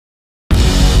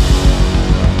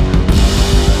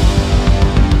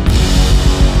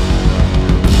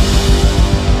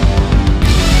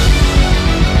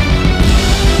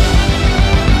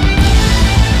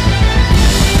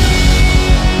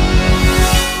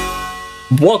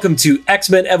Welcome to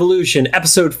X-Men Evolution,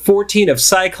 episode 14 of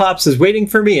Cyclops is Waiting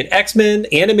for Me, an X-Men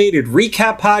animated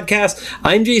recap podcast.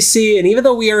 I'm JC, and even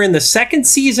though we are in the second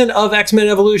season of X-Men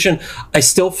Evolution, I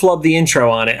still flub the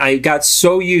intro on it. I got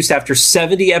so used after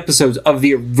 70 episodes of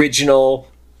the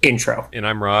original intro. And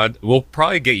I'm Rod. We'll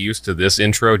probably get used to this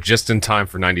intro just in time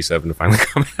for 97 to finally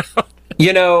come out.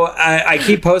 You know, I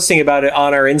keep posting about it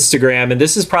on our Instagram, and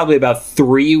this is probably about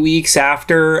 3 weeks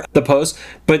after the post.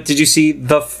 But did you see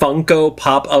the Funko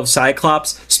Pop of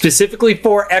Cyclops, specifically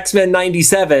for X-Men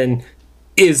 97,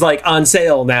 is like on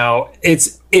sale now?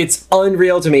 It's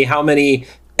unreal to me how many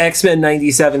X-Men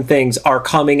 97 things are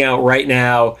coming out right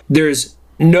now. There's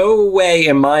no way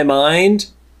in my mind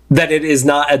that it is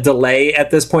not a delay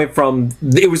at this point from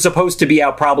it was supposed to be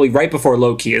out probably right before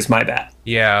Loki is my bet.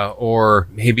 Yeah, or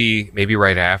maybe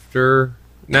right after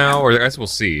now, or I guess we'll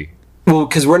see. Well,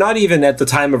 because we're not even at the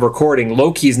time of recording,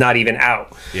 Loki's not even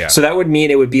out. Yeah. So that would mean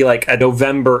it would be like a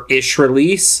November-ish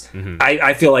release. Mm-hmm.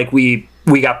 I feel like we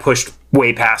got pushed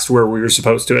way past where we were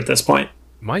supposed to at this point.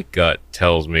 My gut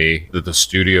tells me that the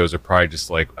studios are probably just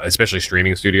like, especially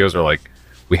streaming studios, are like,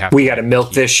 we got to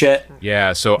milk this shit.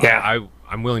 Yeah, so yeah.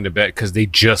 I'm willing to bet, because they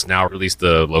just now released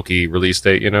the Loki release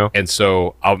date, you know? And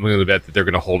so I'm willing to bet that they're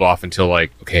going to hold off until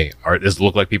like, okay, does it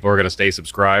look like people are going to stay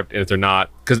subscribed? And if they're not,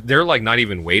 because they're like not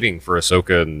even waiting for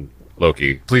Ahsoka and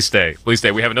Loki. Please stay. We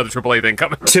have another AAA thing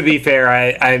coming. To be fair,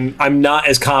 I'm not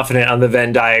as confident on the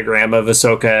Venn diagram of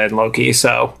Ahsoka and Loki,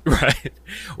 so. Right.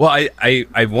 Well,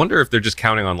 I wonder if they're just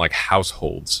counting on like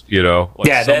households, you know? Like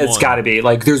yeah, it's got to be.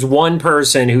 Like there's one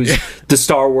person who's the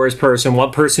Star Wars person,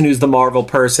 one person who's the Marvel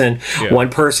person,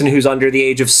 one person who's under the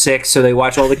age of 6, so they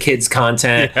watch all the kids'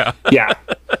 content. Yeah.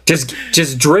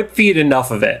 Just drip feed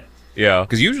enough of it. Yeah,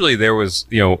 because usually there was,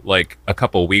 like a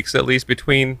couple weeks at least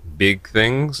between big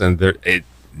things, and it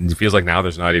feels like now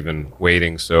there's not even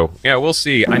waiting. So yeah, we'll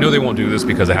see. I know they won't do this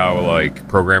because of how like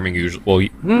programming usually.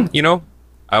 Well,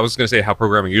 I was gonna say how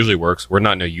programming usually works. We're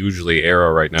not in a usually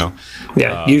era right now.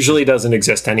 Yeah, usually doesn't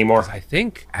exist anymore. I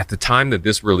think at the time that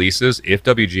this releases, if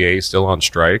WGA is still on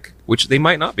strike, which they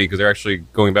might not be because they're actually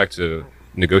going back to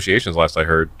negotiations last I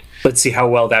heard. Let's see how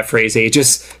well that phrase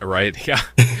ages. Right, yeah.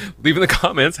 Leave in the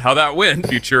comments how that went,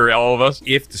 future all of us.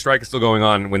 If the strike is still going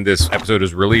on when this episode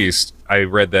is released, I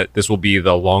read that this will be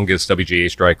the longest WGA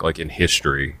strike like in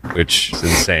history, which is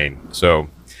insane. So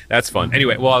that's fun.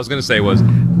 Anyway, what I was going to say was,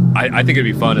 I think it'd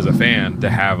be fun as a fan to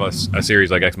have a series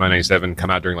like X-Men 97 come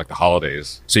out during like the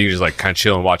holidays. So you just like kind of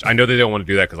chill and watch. I know they don't want to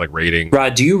do that because like rating.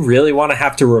 Rod, do you really want to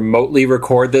have to remotely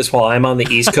record this while I'm on the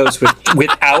East Coast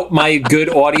without my good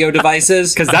audio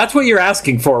devices? Because that's what you're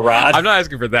asking for, Rod. I'm not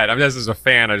asking for that. I'm just as a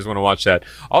fan, I just want to watch that.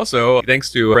 Also, thanks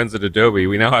to friends at Adobe,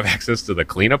 we now have access to the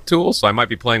cleanup tool. So I might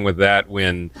be playing with that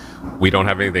when we don't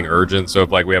have anything urgent. So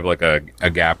if like we have like a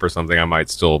gap or something, I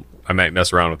might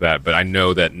mess around with that, but I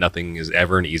know that nothing is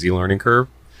ever an easy learning curve.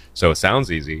 So it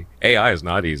sounds easy. AI is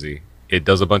not easy. It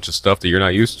does a bunch of stuff that you're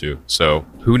not used to. So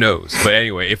who knows? But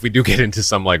anyway, if we do get into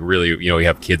some like really, we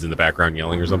have kids in the background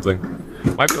yelling or something.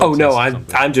 Oh no,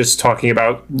 I'm just talking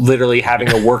about literally having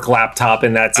a work laptop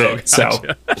and that's it. Gotcha. So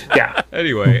yeah.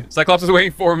 Anyway, Cyclops is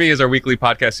Waiting for Me is our weekly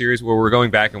podcast series where we're going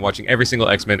back and watching every single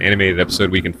X-Men animated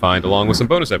episode we can find, along with some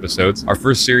bonus episodes. Our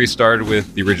first series started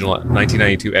with the original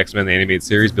 1992 X-Men animated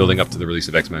series, building up to the release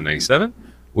of X-Men 97.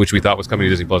 Which we thought was coming to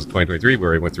Disney Plus in 2023,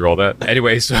 where we went through all that.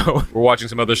 Anyway, so we're watching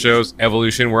some other shows.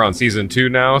 Evolution, we're on season 2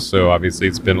 now, so obviously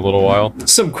it's been a little while.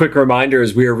 Some quick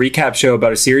reminders. We're a recap show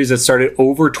about a series that started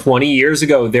over 20 years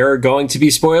ago. There are going to be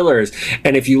spoilers.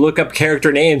 And if you look up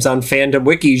character names on fandom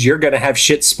wikis, you're going to have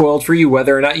shit spoiled for you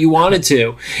whether or not you wanted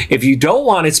to. If you don't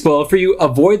want it spoiled for you,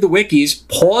 avoid the wikis,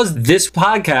 pause this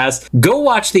podcast, go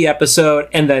watch the episode,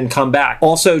 and then come back.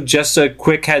 Also, just a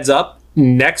quick heads up.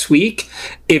 Next week,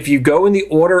 if you go in the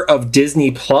order of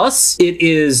Disney Plus, it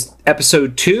is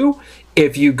episode 2.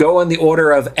 If you go in the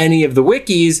order of any of the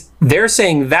wikis, they're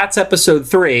saying that's episode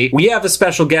 3. We have a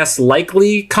special guest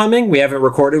likely coming. We haven't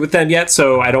recorded with them yet,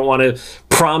 so I don't want to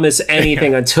promise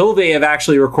anything until they have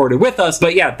actually recorded with us.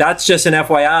 But yeah, that's just an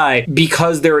FYI.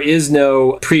 Because there is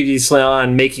no previously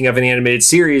on making of an animated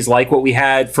series like what we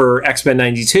had for X-Men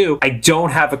 92, I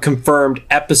don't have a confirmed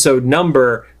episode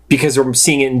number because we're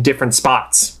seeing it in different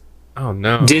spots. Oh,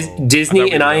 no.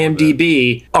 Disney and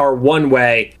IMDb are one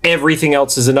way. Everything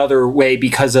else is another way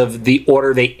because of the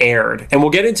order they aired. And we'll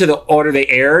get into the order they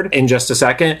aired in just a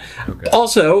second. Okay.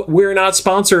 Also, we're not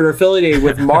sponsored or affiliated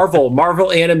with Marvel,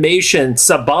 Marvel Animation,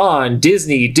 Saban,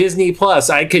 Disney, Disney Plus.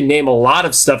 I can name a lot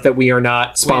of stuff that we are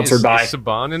not sponsored by. Is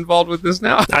Saban involved with this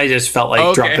now? I just felt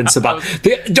like dropping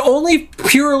Saban. Only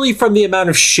purely from the amount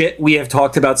of shit we have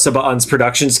talked about Saban's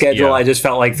production schedule, I just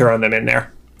felt like throwing them in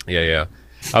there. Yeah.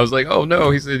 I was like, oh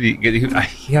no, he said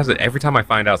he has it every time I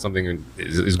find out something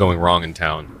is going wrong in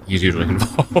town. He's usually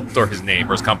involved, or his name,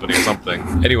 or his company, or something.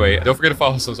 Anyway, don't forget to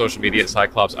follow us on social media at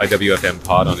Cyclops IWFM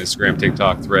Pod on Instagram,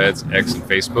 TikTok, Threads, X, and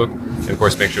Facebook. And of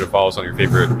course, make sure to follow us on your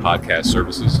favorite podcast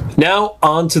services. Now,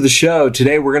 on to the show.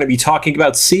 Today, we're going to be talking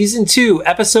about Season 2,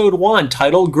 Episode 1,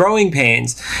 titled Growing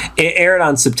Pains. It aired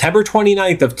on September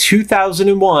 29th of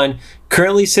 2001,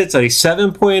 currently sits at a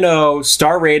 7.0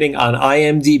 star rating on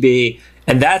IMDb.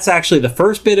 And that's actually the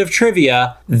first bit of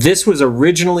trivia. This was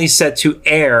originally set to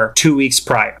air 2 weeks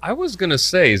prior. I was going to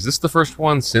say, is this the first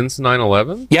one since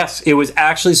 9/11? Yes, it was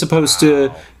actually supposed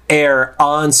to air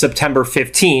on September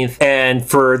 15th. And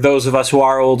for those of us who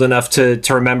are old enough to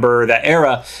remember that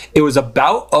era, it was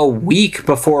about a week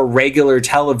before regular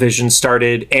television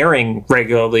started airing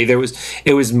regularly.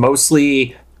 It was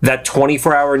mostly that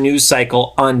 24-hour news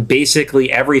cycle on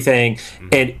basically everything.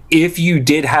 And if you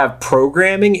did have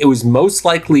programming, it was most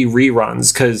likely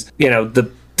reruns because,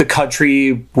 the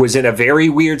country was in a very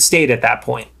weird state at that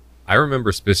point. I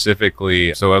remember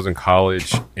specifically, so I was in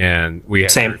college and we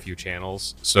had very few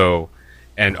channels. So,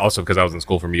 and also because I was in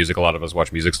school for music, a lot of us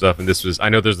watch music stuff. And this was, I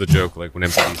know there's the joke, like when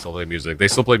MTV still played music, they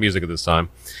still play music at this time.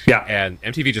 Yeah. And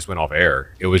MTV just went off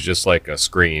air. It was just like a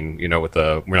screen, with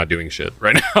we're not doing shit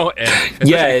right now. And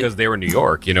especially because they were in New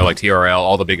York, like TRL,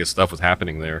 all the biggest stuff was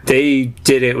happening there. They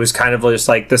did it was kind of just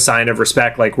like the sign of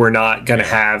respect. Like, we're not going to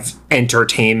have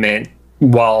entertainment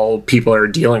while people are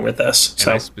dealing with this.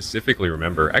 So I specifically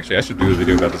remember, actually, I should do a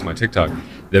video about this on my TikTok.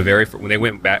 When they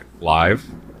went back live,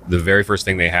 the very first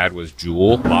thing they had was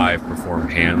Jewel live perform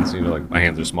hands. Like my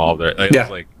hands are small.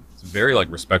 It's a very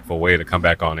respectful way to come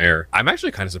back on air. I'm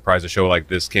actually kind of surprised a show like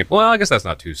this came. Well, I guess that's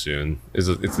not too soon. It's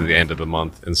the end of the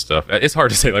month and stuff. It's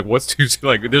hard to say what's too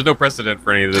soon. There's no precedent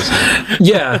for any of this.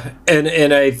 Yeah,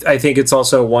 and I think it's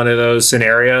also one of those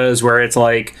scenarios where it's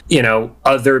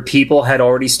other people had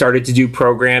already started to do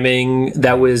programming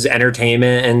that was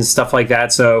entertainment and stuff like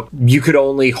that. So you could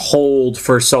only hold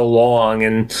for so long,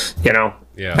 and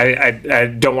Yeah. I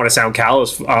don't want to sound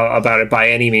callous about it by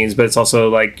any means, but it's also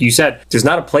like you said, there's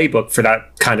not a playbook for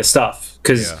that kind of stuff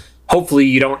because hopefully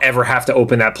you don't ever have to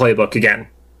open that playbook again.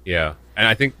 Yeah. And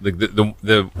I think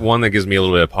the one that gives me a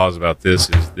little bit of pause about this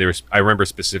is I remember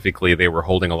specifically they were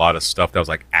holding a lot of stuff that was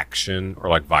action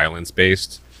or violence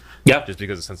based. Yeah. Just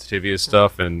because of sensitivity of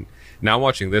stuff. And now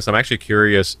watching this, I'm actually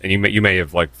curious, and you may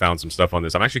have found some stuff on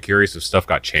this. I'm actually curious if stuff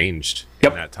got changed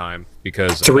in that time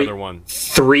because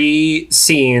three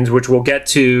scenes, which we'll get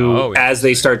to as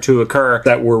they start to occur,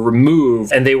 that were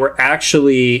removed, and they were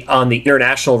actually on the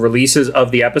international releases of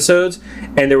the episodes.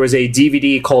 And there was a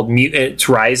DVD called Mutants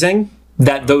Rising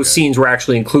that those scenes were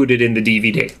actually included in the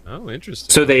DVD. Oh,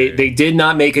 interesting. So they did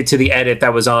not make it to the edit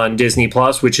that was on Disney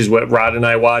Plus, which is what Rod and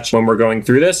I watched when we're going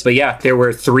through this. But yeah, there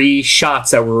were 3 shots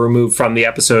that were removed from the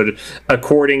episode,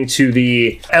 according to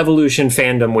the Evolution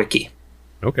Fandom Wiki.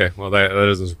 Okay, well, that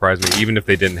doesn't surprise me, even if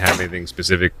they didn't have anything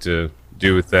specific to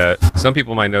do with that. Some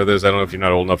people might know this. I don't know if you're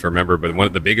not old enough to remember, but one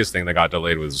of the biggest thing that got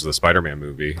delayed was the Spider-Man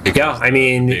movie. Yeah, I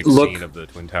mean, the big scene of the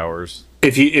Twin Towers.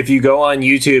 If you go on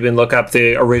YouTube and look up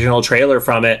the original trailer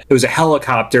from it, it was a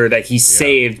helicopter that he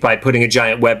saved by putting a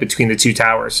giant web between the 2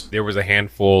 towers. There was a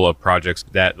handful of projects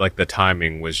that the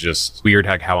timing was just weird,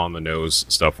 how on the nose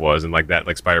stuff was, and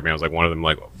Spider-Man was one of them.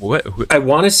 What? I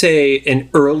want to say an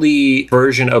early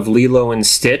version of Lilo and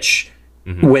Stitch.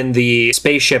 Mm-hmm. When the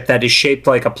spaceship that is shaped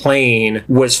like a plane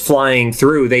was flying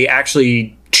through, they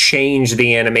actually changed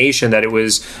the animation that it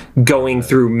was going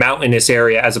through mountainous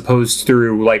area as opposed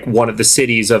through one of the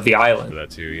cities of the island. That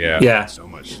too, yeah. So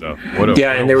much stuff.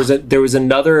 And there was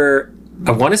another.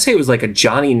 I want to say it was a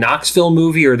Johnny Knoxville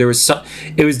movie, or there was some.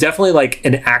 It was definitely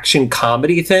an action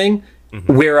comedy thing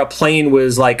where a plane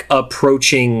was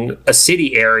approaching a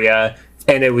city area,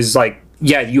 and it was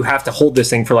you have to hold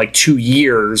this thing for 2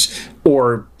 years,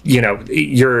 or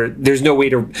there's no way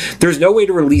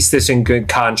to release this in good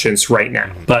conscience right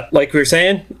now. But like we were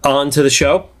saying, on to the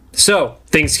show. So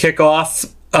things kick off.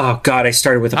 Oh God, I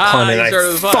started with a pun, and I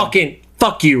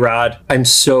fuck you, Rod. I'm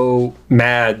so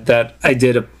mad that I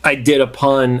did a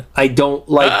pun. I don't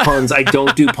like puns. I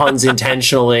don't do puns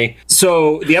intentionally.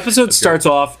 So the episode starts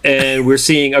off, and we're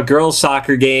seeing a girls'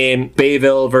 soccer game,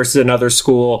 Bayville versus another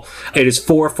school. It is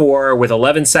 4-4 with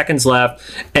 11 seconds left,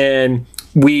 and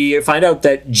we find out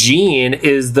that Jean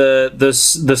is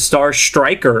the star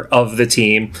striker of the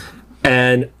team.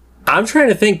 And I'm trying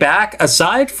to think back,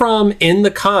 aside from in the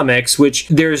comics, which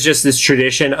there's just this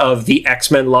tradition of the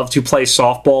X-Men love to play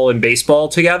softball and baseball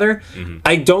together.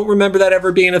 I don't remember that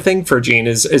ever being a thing for Jean,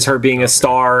 is her being a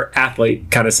star athlete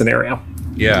kind of scenario.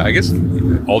 Yeah, I guess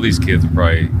all these kids are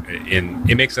probably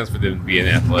it makes sense for them to be in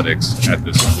athletics at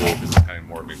this school because it's kind of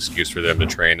more of an excuse for them to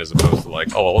train as opposed to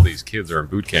like, oh, all these kids are in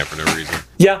boot camp for no reason.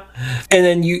 Yeah. And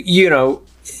then you know,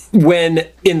 when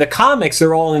in the comics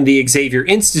they're all in the Xavier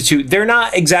Institute, they're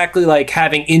not exactly like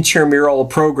having intramural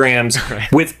programs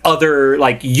with other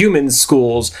like human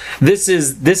schools. This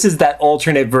is that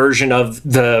alternate version of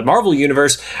the Marvel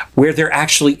universe where they're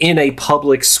actually in a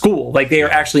public school. Like they are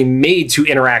actually made to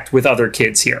interact with other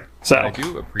kids here. So I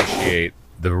do appreciate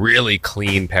the really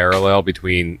clean parallel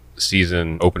between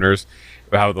season openers.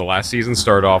 How the last season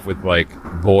started off with like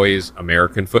boys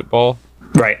American football.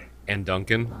 Right. And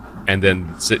Duncan, and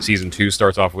then season 2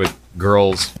 starts off with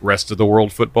girls rest of the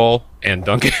world football and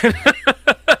Duncan.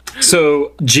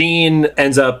 So Jean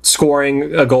ends up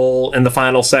scoring a goal in the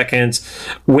final seconds,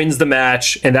 wins the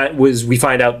match, and that was, we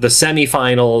find out, the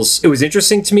semifinals. It was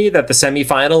interesting to me that the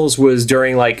semifinals was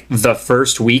during like the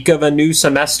first week of a new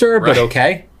semester, but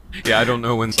okay. Yeah, I don't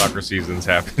know when soccer seasons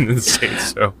happen in the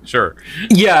States, so sure.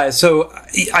 Yeah, so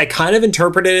I kind of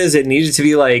interpreted it as it needed to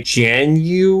be like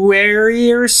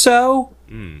January or so,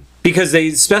 because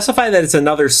they specify that it's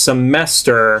another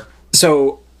semester.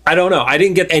 So I don't know. I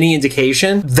didn't get any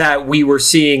indication that we were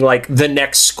seeing like the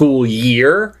next school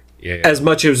year as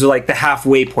much as like the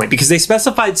halfway point, because they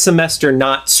specified semester,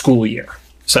 not school year.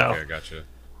 So okay, gotcha.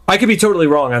 I could be totally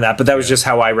wrong on that, but that was just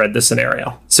how I read the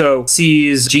scenario. So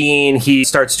sees Jean, he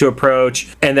starts to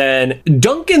approach, and then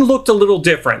Duncan looked a little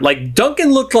different. Like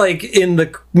Duncan looked like in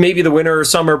the maybe the winter or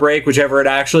summer break, whichever it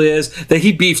actually is, that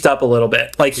he beefed up a little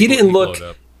bit. Like he didn't look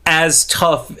as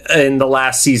tough in the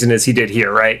last season as he did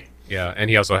here, right? Yeah, and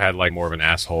he also had like more of an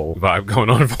asshole vibe going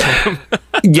on for him.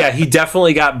 Yeah, he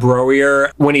definitely got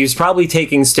broier when he was probably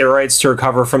taking steroids to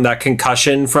recover from that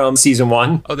concussion from season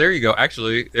 1. Oh, there you go.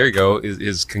 Actually, there you go.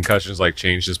 His concussions like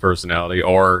changed his personality,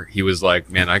 or he was like,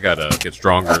 man, I gotta get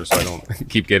stronger so I don't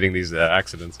keep getting these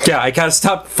accidents. Yeah, I gotta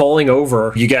stop falling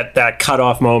over. You get that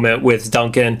cutoff moment with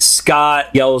Duncan. Scott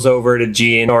yells over to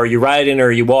Jean, are you riding or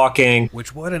are you walking?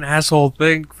 Which, what an asshole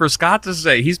thing for Scott to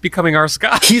say. He's becoming our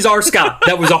Scott. He's our Scott.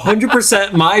 That was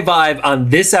 100% my vibe on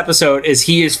this episode, is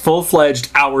he is full-fledged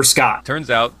our Scott. Turns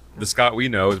out the Scott we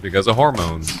know is because of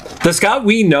hormones. The Scott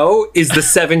we know is the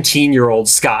 17-year-old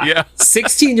Scott. Yeah.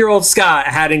 16-year-old Scott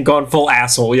hadn't gone full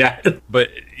asshole yet. But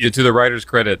to the writer's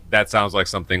credit, that sounds like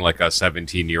something like a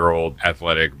 17-year-old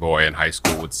athletic boy in high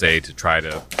school would say to try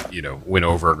to, win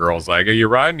over a girl's like, are you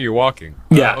riding or you walking?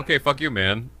 Yeah. Okay, fuck you,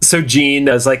 man. So Jean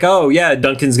is like, oh, yeah,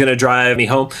 Duncan's going to drive me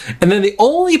home. And then the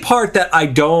only part that I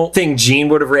don't think Jean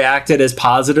would have reacted as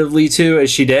positively to as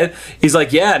she did, he's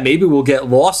like, yeah, maybe we'll get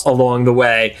lost along the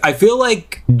way. I feel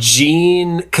like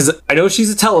Jean, because I know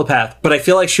she's a telepath, but I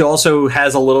feel like she also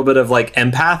has a little bit of like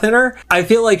empath in her. I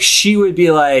feel like she would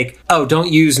be like, oh,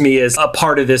 don't use me as a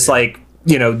part of this like,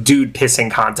 dude pissing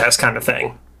contest kind of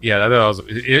thing. Yeah, that was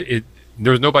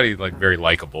there was nobody like very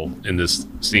likable in this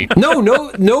scene. No,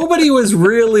 nobody was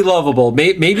really lovable.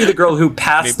 Maybe the girl who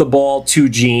passed the ball to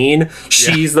Jean,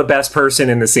 she's the best person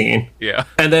in the scene. Yeah.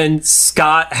 And then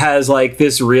Scott has like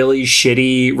this really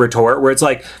shitty retort where it's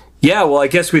like, yeah, well, I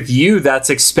guess with you that's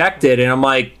expected. And I'm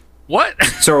like, what?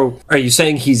 So are you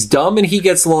saying he's dumb and he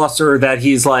gets lost, or that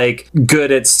he's like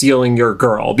good at stealing your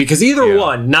girl? Because either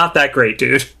one, not that great,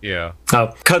 dude. Yeah.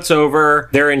 Cuts over.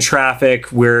 They're in traffic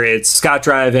where it's Scott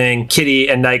driving, Kitty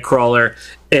and Nightcrawler.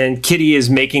 And Kitty is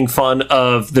making fun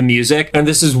of the music. And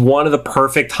this is one of the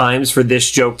perfect times for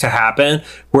this joke to happen,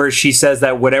 where she says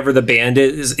that whatever the band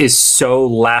is so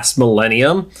last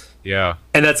millennium. Yeah.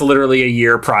 And that's literally a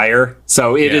year prior.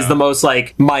 So it is the most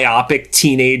like myopic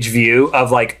teenage view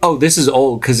of like, oh, this is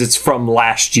old because it's from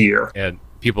last year. And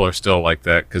people are still like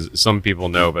that, because some people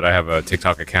know, but I have a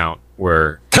TikTok account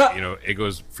where, it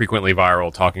goes frequently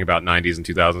viral talking about 90s and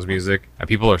 2000s music. And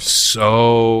people are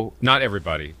so, not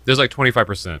everybody, there's like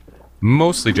 25%.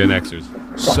 Mostly Gen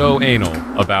Xers, so anal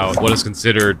about what is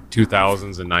considered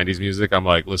 2000s and 90s music. I'm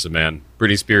like, listen, man,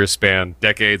 Britney Spears spanned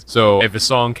decades. So if a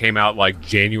song came out like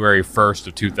January 1st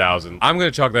of 2000, I'm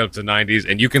going to chalk that up to 90s,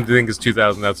 and you can think it's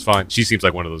 2000, that's fine. She seems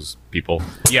like one of those people.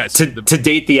 Yeah. To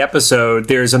date the episode,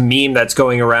 there's a meme that's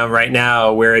going around right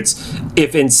now where it's,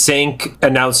 if NSYNC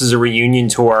announces a reunion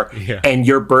tour and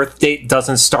your birth date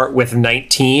doesn't start with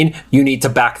 19, you need to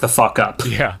back the fuck up.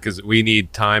 Yeah, because we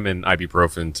need time and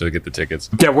ibuprofen to get the tickets.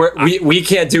 Yeah, we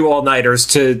can't do all-nighters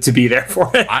to be there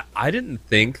for it. I didn't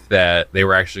think that they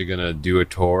were actually going to do a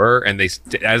tour, and they,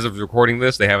 as of recording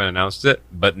this, they haven't announced it.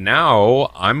 But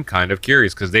now I'm kind of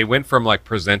curious, because they went from like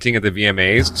presenting at the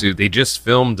VMAs to they just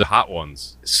filmed the Hot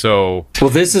Ones. So well,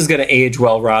 this is going to age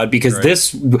well, Rod, because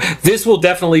this will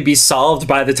definitely be solved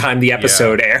by the time the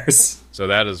episode airs. So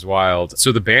that is wild.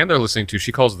 So the band they're listening to,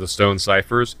 she calls the Stone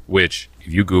Ciphers, which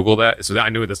if you Google that, so I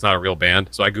knew that's not a real band.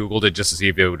 So I Googled it just to see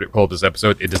if it would pull up this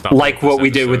episode. It does not. Like what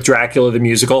we did with Dracula the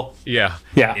musical. Yeah.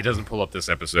 Yeah. It doesn't pull up this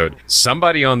episode.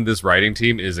 Somebody on this writing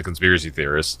team is a conspiracy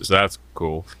theorist. So that's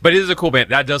cool. But it is a cool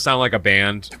band. That does sound like a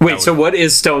band. Wait, so what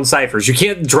is Stone Ciphers? You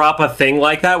can't drop a thing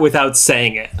like that without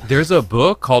saying it. There's a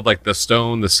book called like The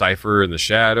Stone, the Cipher, and the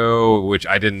Shadow, which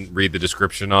I didn't read the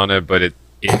description on it, but it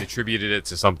attributed it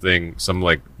to some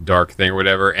like dark thing or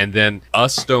whatever. And then a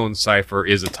stone cipher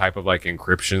is a type of like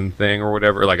encryption thing or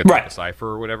whatever, like a type of cipher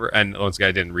or whatever. And once again,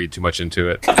 I didn't read too much into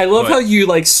it. I love how you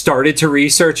like started to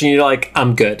research and you're like,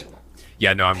 I'm good.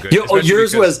 Yeah, no, I'm good.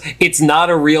 Yours was, it's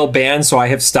not a real band, so I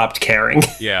have stopped caring.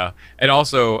 Yeah. And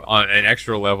also on an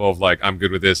extra level of like, I'm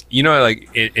good with this. You know,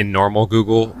 like in normal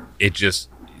Google, it just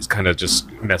kind of just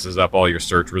messes up all your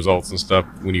search results and stuff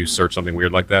when you search something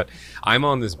weird like that. I'm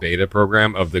on this beta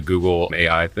program of the Google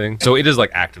AI thing, so it is like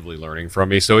actively learning from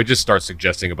me. So it just starts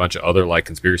suggesting a bunch of other like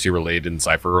conspiracy related and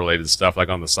cipher related stuff, like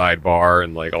on the sidebar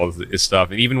and like all of this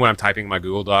stuff. And even when I'm typing my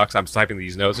Google Docs, I'm typing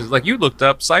these notes. It's like, you looked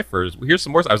up ciphers. Here's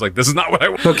some more. I was like, this is not what I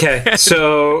want. Okay,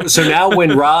 so now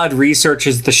when Rod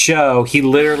researches the show, he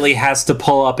literally has to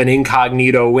pull up an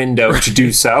incognito window to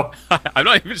do so. I'm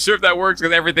not even sure if that works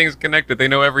because everything's connected. They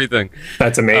know everything.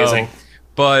 That's amazing.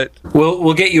 But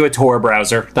we'll get you a Tor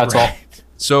browser. That's all.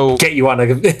 So get you on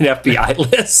an FBI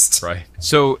list. Right.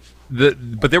 So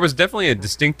but there was definitely a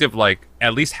distinctive, like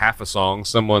at least half a song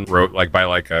someone wrote like by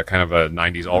like a kind of a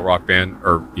 90s alt rock band,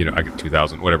 or I get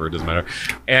 2000, whatever, it doesn't matter.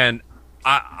 And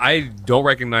I don't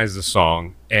recognize the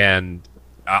song, and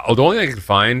the only thing I could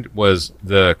find was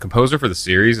the composer for the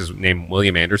series is named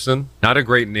William Anderson. Not a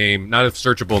great name, not a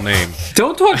searchable name.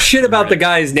 Don't talk shit about the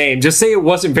guy's name. Just say it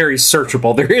wasn't very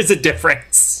searchable. There is a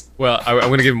difference. Well, I'm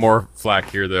going to give him more flack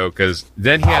here though, because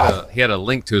then he had a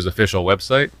link to his official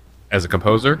website as a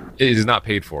composer. It is not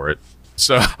paid for it.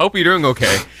 So I hope you're doing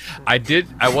okay. I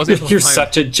was able to You're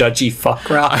such a judgy fuck,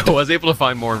 Rob. I was able to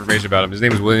find more information about him. His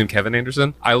name is William Kevin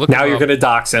Anderson. Now you're going to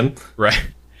dox him. Right.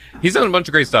 He's done a bunch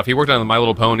of great stuff. He worked on My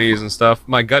Little Ponies and stuff.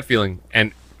 My gut feeling,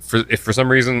 and if for some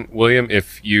reason, William,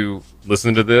 if you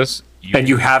listen to this,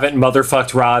 you haven't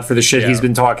motherfucked Rod for the shit he's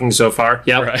been talking so far,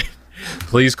 right.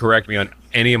 Please correct me on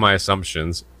any of my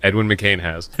assumptions. Edwin McCain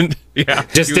has. Yeah,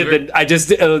 I just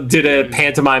did a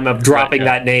pantomime of dropping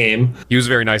that name. He was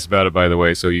very nice about it, by the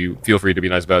way. So you feel free to be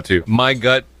nice about it too. My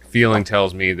gut feeling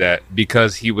tells me that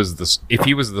because if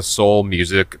he was the sole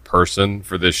music person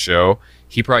for this show,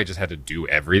 he probably just had to do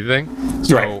everything.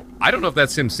 So I don't know if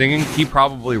that's him singing. He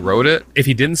probably wrote it. If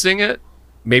he didn't sing it,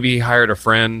 maybe he hired a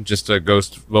friend just to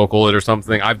ghost vocal it or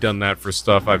something. I've done that for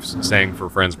stuff. I've sang for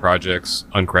friends' projects,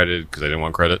 uncredited, because I didn't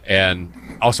want credit. And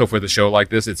also for the show like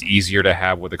this, it's easier to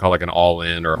have what they call like an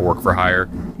all-in or work for hire,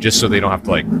 just so they don't have to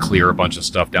like clear a bunch of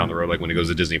stuff down the road, like when it goes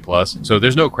to Disney Plus. So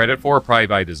there's no credit for it, probably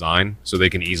by design, so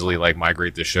they can easily like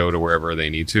migrate the show to wherever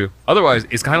they need to. Otherwise,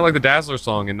 it's kind of like the Dazzler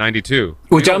song in '92,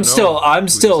 which I'm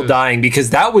still dying, because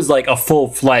that was like a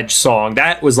full-fledged song.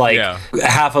 That was like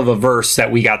half of a verse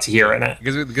that we got to hear in it.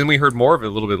 Because we heard more of it a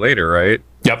little bit later, right?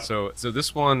 Yep. So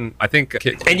this one, I think...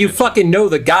 And you fucking know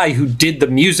the guy who did the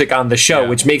music on the show,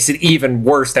 which makes it even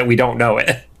worse that we don't know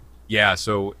it. Yeah,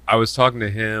 so I was talking to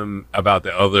him about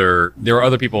there were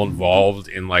other people involved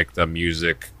in like the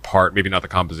music part, maybe not the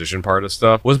composition part of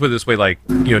stuff. Let's put it this way, like,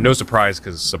 no surprise,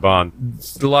 because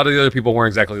Saban, a lot of the other people weren't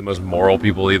exactly the most moral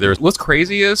people either. What's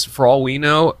crazy is, for all we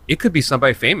know, it could be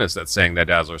somebody famous that sang that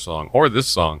Dazzler song, or this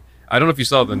song. I don't know if you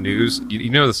saw the news. You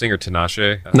know the singer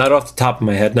Tinashe? Not off the top of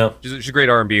my head, no. She's a great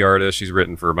R&B artist. She's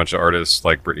written for a bunch of artists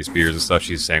like Britney Spears and stuff.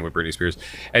 She's sang with Britney Spears.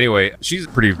 Anyway, she's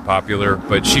pretty popular,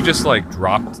 but she just like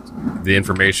dropped the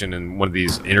information in one of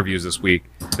these interviews this week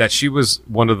that she was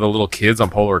one of the little kids on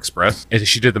Polar Express, and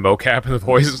she did the mocap and the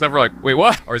voice and stuff. We're like, wait,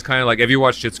 what? Or it's kind of like, have you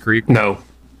watched Schitt's Creek? No.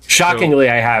 Shockingly,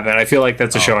 I haven't. I feel like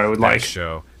that's a show I would like.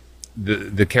 Show.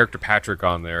 The character Patrick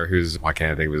on there, why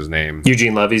can't I think of his name?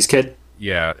 Eugene Levy's kid?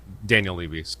 Yeah, Daniel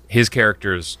Levy's. His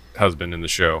character's husband in the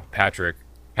show, Patrick.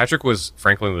 Patrick was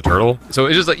Franklin the Turtle. So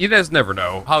it's just like, you guys never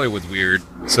know. Hollywood's weird.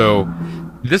 So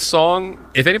this song,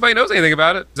 if anybody knows anything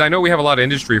about it, because I know we have a lot of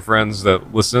industry friends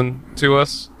that listen to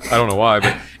us. I don't know why,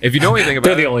 but if you know anything about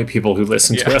They're the only people who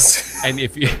listen to us. And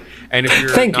if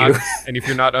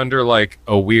you're not under like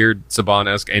a weird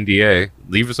Saban-esque NDA,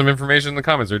 leave us some information in the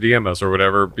comments or DM us or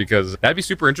whatever, because that'd be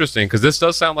super interesting, because this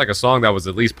does sound like a song that was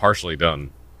at least partially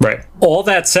done. Right. All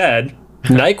that said,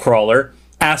 Nightcrawler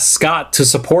asked Scott to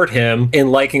support him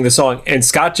in liking the song, and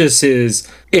Scott just is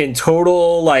in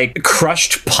total like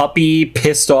crushed puppy,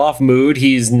 pissed off mood.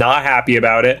 He's not happy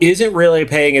about it. Isn't really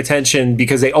paying attention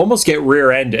because they almost get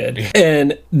rear-ended.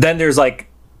 And then there's like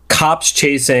cops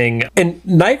chasing, and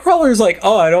Nightcrawler's like,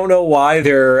 oh, I don't know why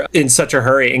they're in such a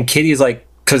hurry, and Kitty's like,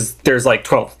 because there's like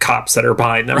 12 cops that are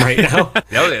behind them right now.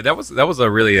 that was a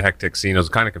really hectic scene. It was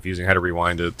kind of confusing. I had to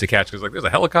rewind to catch, because like, there's a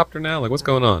helicopter now. Like, what's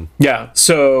going on? Yeah.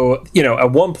 So,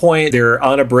 at one point they're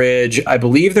on a bridge. I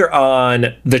believe they're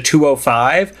on the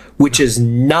 205, which is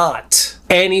not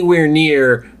anywhere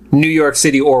near New York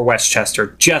City or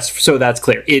Westchester, just so that's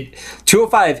clear.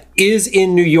 205 is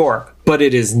in New York, but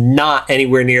it is not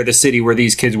anywhere near the city where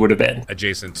these kids would have been.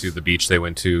 Adjacent to the beach they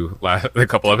went to a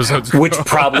couple episodes ago. Which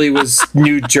probably was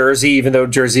New Jersey, even though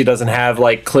Jersey doesn't have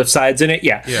like cliff sides in it.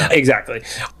 Yeah, exactly.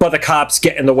 But the cops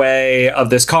get in the way of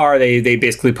this car. They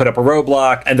basically put up a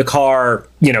roadblock, and the car,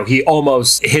 he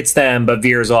almost hits them but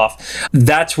veers off.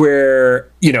 That's where,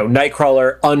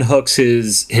 Nightcrawler unhooks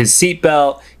his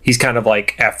seatbelt. He's kind of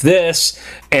like, F this,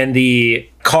 and the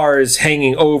car's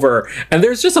hanging over, and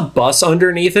there's just a bus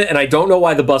underneath it, and I don't know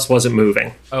why the bus wasn't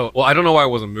moving. Oh, well, I don't know why it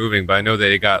wasn't moving, but I know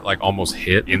that it got like almost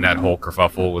hit in that whole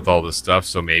kerfuffle with all this stuff,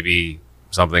 so maybe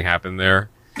something happened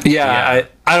there. Yeah.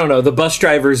 I don't know. The bus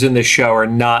drivers in this show are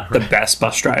not the best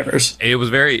bus drivers. It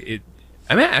was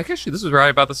actually, this was right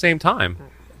about the same time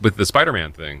with the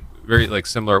Spider-Man thing. Very like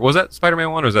similar. Was that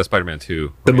Spider-Man 1 or was that Spider-Man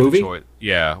 2? The movie?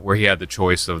 Where he had the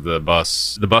choice of the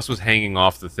bus. The bus was hanging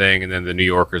off the thing, and then the New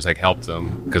Yorkers like helped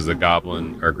him because the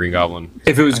Goblin or Green Goblin.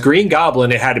 If it was Green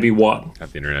Goblin, it had to be one.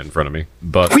 Got the internet in front of me,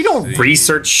 but we don't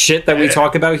research shit that we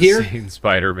talk about here.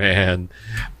 Spider-Man,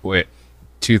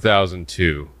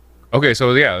 2002. Okay,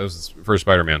 so yeah, it was the first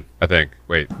Spider-Man, I think.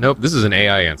 Wait, nope, this is an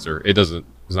AI answer.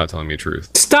 It's not telling me the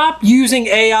truth. Stop using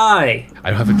AI. I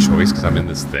don't have a choice because I'm in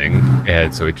this thing,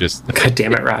 and so it just. God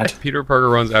damn it, Rod. Peter Parker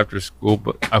runs after school,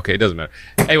 but okay, it doesn't matter.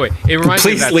 Anyway, it reminds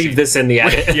me of that Please leave scene. this in the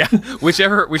edit. Yeah,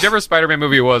 whichever Spider-Man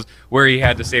movie it was where he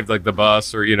had to save like the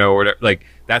bus or or whatever. Like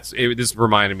this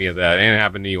reminded me of that, and it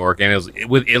happened in New York, and it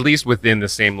was at least within the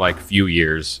same like few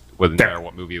years. No matter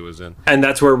what movie it was in. And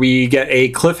that's where we get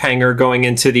a cliffhanger going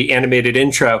into the animated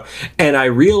intro. And I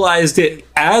realized it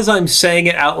as I'm saying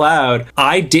it out loud.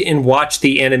 I didn't watch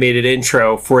the animated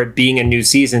intro for it being a new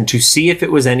season to see if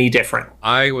it was any different.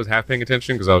 I was half paying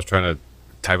attention because I was trying to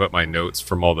type up my notes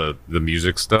from all the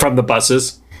music stuff. From the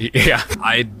buses? Yeah.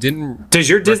 I didn't. Does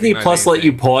your Disney Plus let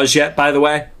you pause yet, by the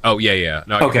way? Oh, yeah.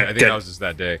 No, okay, I think that was just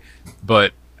that day.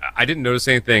 But I didn't notice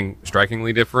anything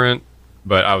strikingly different.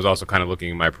 But I was also kind of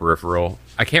looking at my peripheral.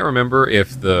 I can't remember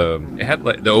if the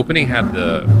opening had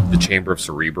the Chamber of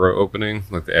Cerebro opening,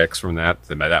 like the X from that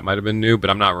might have been new,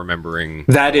 but I'm not remembering.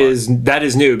 That is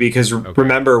new because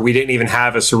remember, we didn't even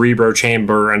have a Cerebro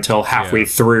chamber until halfway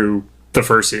through the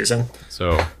first season.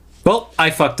 So, well, I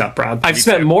fucked up, Rob. I've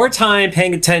spent more time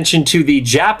paying attention to the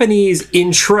Japanese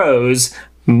intros,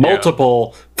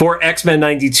 multiple, for X-Men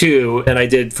 92 than I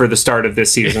did for the start of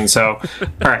this season. So,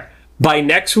 all right. By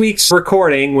next week's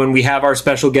recording, when we have our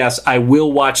special guest, I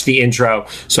will watch the intro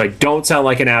so I don't sound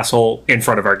like an asshole in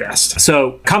front of our guest.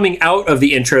 So coming out of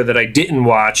the intro that I didn't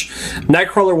watch,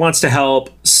 Nightcrawler wants to help.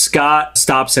 Scott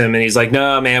stops him and he's like,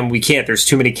 no, man, we can't. There's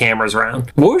too many cameras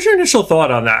around. What was your initial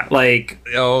thought on that? Like,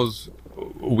 it was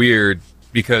weird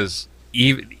because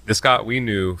even the Scott we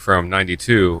knew from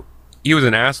 92, he was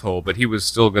an asshole, but he was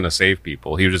still going to save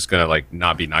people. He was just going to, like,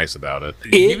 not be nice about it.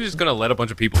 He was just going to let a bunch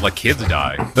of people, like, kids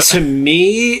die. To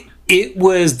me, it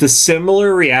was the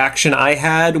similar reaction I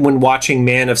had when watching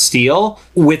Man of Steel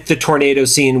with the tornado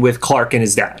scene with Clark and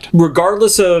his dad.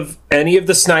 Regardless of any of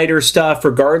the Snyder stuff,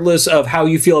 regardless of how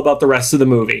you feel about the rest of the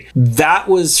movie, that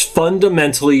was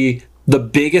fundamentally the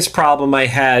biggest problem I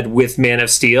had with Man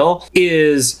of Steel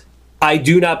is I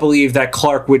do not believe that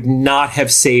Clark would not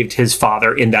have saved his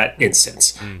father in that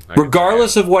instance.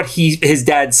 Regardless of what his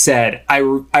dad said, I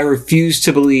refuse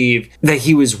to believe that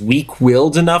he was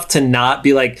weak-willed enough to not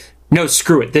be like, no,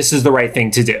 screw it, this is the right thing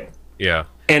to do. Yeah.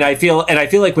 And I feel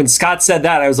like when Scott said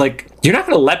that, I was like, you're not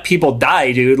going to let people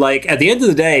die, dude. Like, at the end of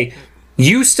the day,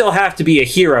 you still have to be a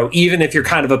hero, even if you're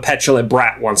kind of a petulant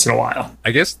brat once in a while.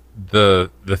 I guess the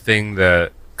thing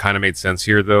that kind of made sense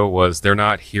here though was they're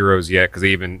not heroes yet because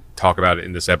they even talk about it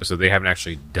in this episode. They haven't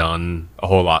actually done a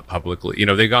whole lot publicly.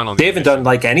 They haven't done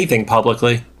like anything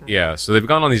publicly. Yeah, so they've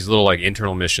gone on these little like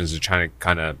internal missions to try to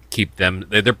kind of keep them.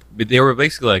 They were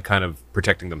basically like kind of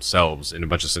protecting themselves in a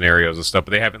bunch of scenarios and stuff,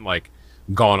 but they haven't like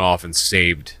gone off and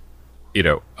saved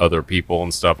other people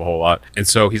and stuff a whole lot. And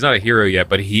so he's not a hero yet,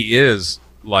 but he is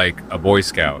like a Boy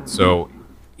Scout. So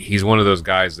he's one of those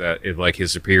guys that if like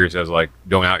his superior says like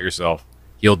don't out yourself,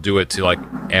 he'll do it to like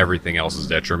everything else's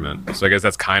detriment. So I guess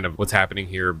that's kind of what's happening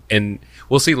here. And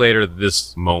we'll see later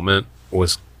this moment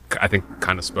was, I think,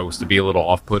 kind of supposed to be a little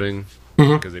off-putting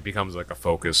because it becomes like a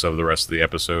focus of the rest of the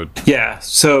episode. Yeah,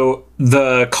 so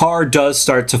the car does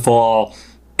start to fall,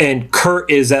 and Kurt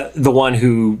is the one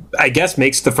who, I guess,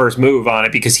 makes the first move on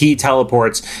it because he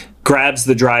teleports, grabs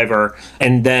the driver,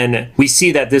 and then we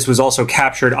see that this was also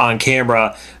captured on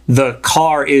camera. The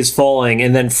car is falling,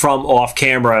 and then from off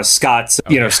camera, Scott's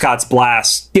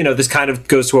blast, this kind of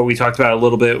goes to what we talked about a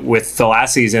little bit with the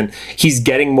last season. He's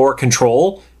getting more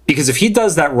control, because if he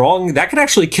does that wrong, that could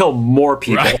actually kill more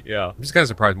people. Right, yeah. I'm just kind of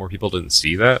surprised more people didn't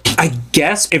see that. I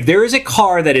guess if there is a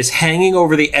car that is hanging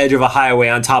over the edge of a highway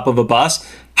on top of a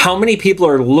bus, how many people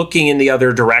are looking in the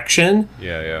other direction?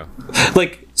 Yeah.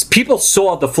 Like, people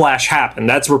saw the flash happen.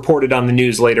 That's reported on the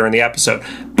news later in the episode.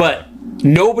 But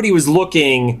nobody was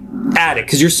looking at it,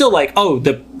 because you're still like, oh,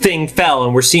 the thing fell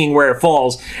and we're seeing where it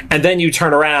falls, and then you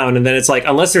turn around and then it's like,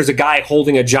 unless there's a guy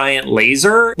holding a giant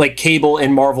laser, like Cable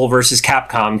in Marvel versus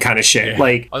Capcom kind of shit. Yeah.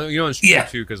 Like, although it's true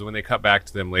too, because when they cut back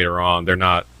to them later on, they're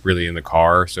not really in the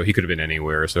car, so he could have been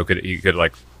anywhere. So he could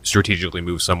like strategically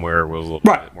move somewhere with a little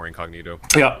bit more incognito.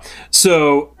 Yeah.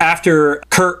 So after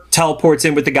Kurt teleports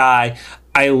in with the guy,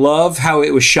 I love how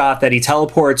it was shot that he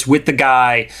teleports with the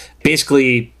guy,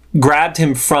 basically grabbed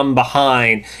him from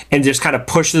behind and just kind of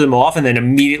pushes him off, and then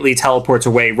immediately teleports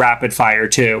away rapid fire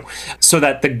too, so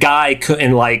that the guy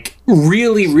couldn't like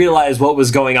really realize what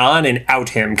was going on and out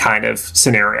him kind of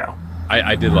scenario.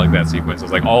 I did like that sequence. I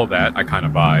was like, all of that I kind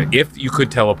of buy. If you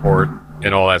could teleport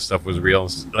and all that stuff was real,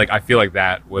 like I feel like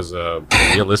that was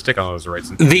realistic. I don't know if it was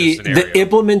the right scenario. The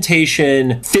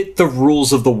implementation fit the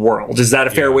rules of the world. Is that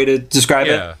a fair way to describe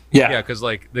it? Yeah, because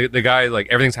like the guy, like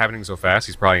everything's happening so fast,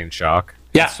 he's probably in shock.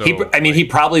 Yeah, so, he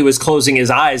probably was closing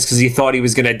his eyes because he thought he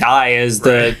was going to die as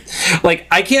the... Like,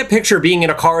 I can't picture being in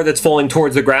a car that's falling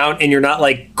towards the ground and you're not,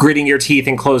 like, gritting your teeth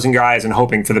and closing your eyes and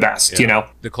hoping for the best, you know?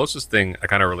 The closest thing I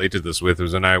kind of related this with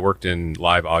was when I worked in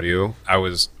live audio. I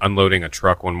was unloading a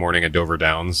truck one morning at Dover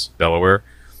Downs, Delaware,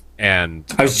 and...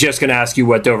 I was just going to ask you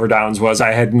what Dover Downs was.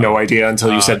 I had no idea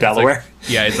until you said Delaware.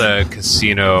 It's a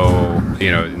casino,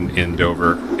 in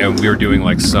Dover, and we were doing,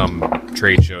 like, some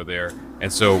trade show there.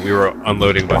 And so we were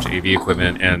unloading a bunch of AV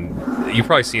equipment, and you've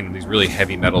probably seen these really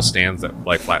heavy metal stands that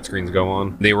like flat screens go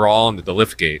on. They were all on the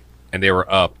lift gate, and they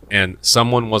were up, and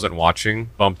someone wasn't watching,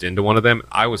 bumped into one of them.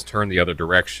 I was turned the other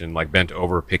direction, like bent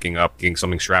over, picking up, getting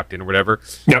something strapped in or whatever.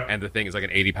 Yep. And the thing is like an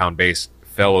 80-pound base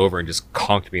fell over and just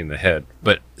conked me in the head.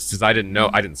 But since I didn't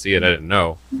see it, I didn't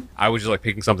know. I was just like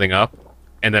picking something up,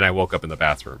 and then I woke up in the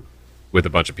bathroom with a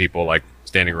bunch of people like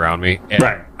standing around me. And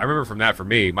I remember for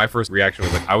me, my first reaction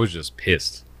was like, I was just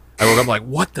pissed. I woke up like,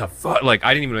 what the fuck? Like,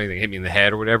 I didn't even know anything hit me in the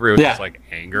head or whatever. It was just like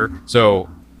anger. So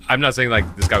I'm not saying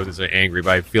like this guy was just angry,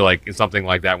 but I feel like it's something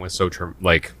like that went so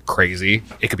like crazy.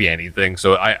 It could be anything.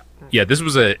 So this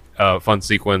was a fun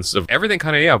sequence of everything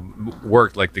kind of,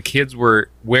 worked. Like the kids were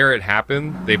where it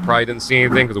happened. They probably didn't see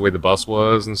anything because the way the bus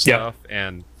was and stuff. Yep.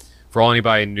 And for all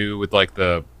anybody knew, with like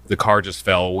the car just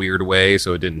fell a weird way,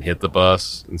 so it didn't hit the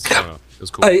bus. And so it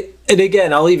was cool. And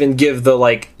again, I'll even give the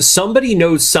like, somebody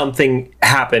knows something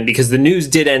happened because the news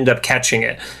did end up catching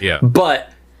it. Yeah. But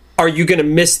are you going to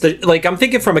miss the, like, I'm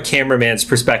thinking from a cameraman's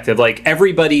perspective, like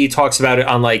everybody talks about it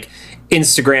on like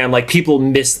Instagram, like people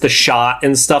miss the shot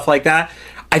and stuff like that.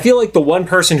 I feel like the one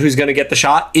person who's going to get the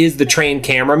shot is the trained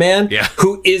cameraman,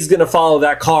 who is going to follow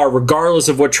that car regardless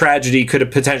of what tragedy could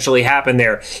have potentially happened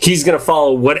there. He's going to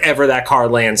follow whatever that car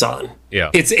lands on.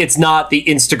 Yeah. It's not the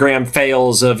Instagram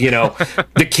fails of,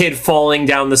 the kid falling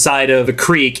down the side of a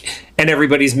creek and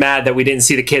everybody's mad that we didn't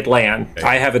see the kid land. Okay.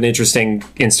 I have an interesting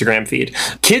Instagram feed.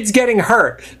 Kids getting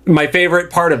hurt. My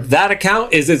favorite part of that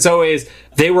account is it's always,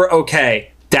 they were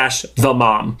okay, - the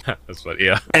mom. That's what,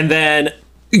 yeah. And then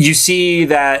you see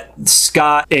that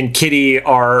Scott and Kitty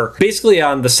are basically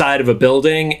on the side of a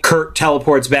building. Kurt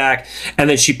teleports back, and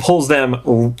then she pulls them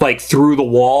like through the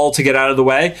wall to get out of the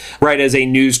way, right as a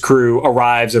news crew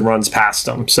arrives and runs past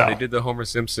them. So they did the Homer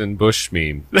Simpson Bush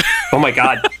meme. Oh my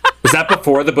God. Was that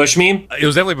before the Bush meme? It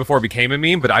was definitely before it became a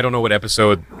meme, but I don't know what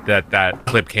episode that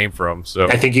clip came from. So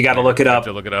I think you got to look it up.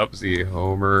 To look it up. See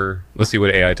Homer. Let's see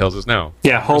what AI tells us now.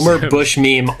 Yeah, Homer Bush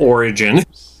meme origin.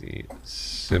 Let's see.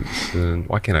 Simpson.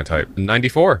 Why can't I type?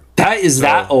 94.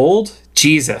 That old?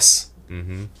 Jesus.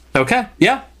 Mm-hmm. Okay.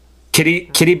 Yeah.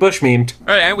 Kitty Bush memed.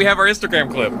 All right, and we have our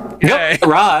Instagram clip. Yep.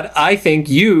 Rod, I think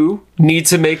you need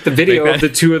to make the video of the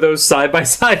two of those side by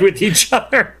side with each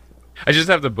other. I just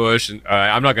have the bush, and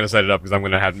I'm not going to set it up because I'm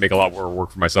going to have to make a lot more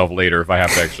work for myself later if I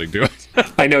have to actually do it.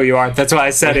 I know you are. That's why I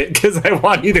said it, because I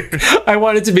want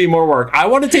it to be more work. I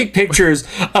want to take pictures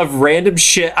of random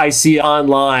shit I see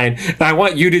online, and I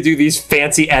want you to do these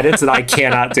fancy edits that I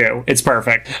cannot do. It's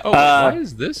perfect. Oh, what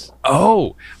is this?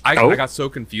 Oh, I got so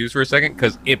confused for a second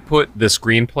because it put the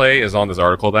screenplay is on this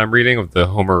article that I'm reading of the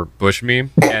Homer Bush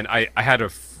meme, and I had a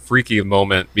freaky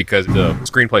moment because the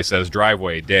screenplay says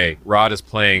driveway day. Rod is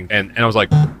playing, and I was like,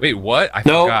 wait, what? I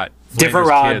forgot. Different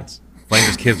Rod.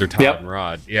 Flanders kids are Todd and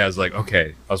Rod. Yeah, I was like,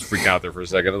 okay. I was freaking out there for a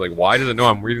second. I was like, why does it know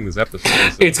I'm reading this episode?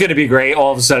 It's going to be great.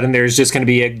 All of a sudden, there's just going to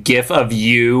be a gif of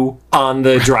you on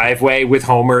the driveway with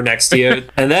Homer next to you.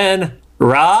 And then,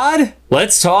 Rod,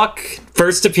 let's talk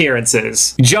first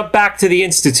appearances. Jump back to the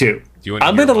Institute.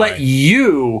 I'm going to let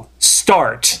you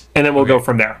start, and then we'll go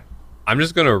from there. I'm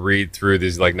just going to read through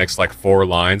these next 4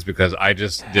 lines because I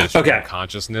just did a stream of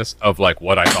consciousness of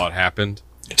what I thought happened.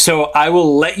 So I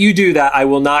will let you do that. I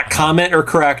will not comment or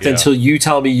correct until you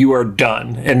tell me you are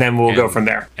done, and then we'll go from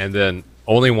there. And then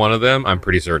only one of them I'm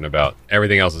pretty certain about.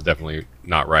 Everything else is definitely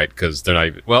not right because they're not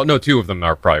even... Well, no, 2 of them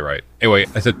are probably right. Anyway,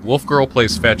 I said Wolf Girl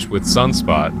plays fetch with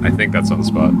Sunspot. I think that's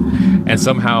Sunspot. And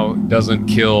somehow doesn't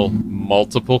kill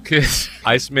multiple kids.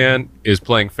 Iceman is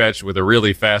playing fetch with a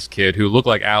really fast kid who looked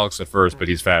like Alex at first, but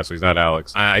he's fast, so he's not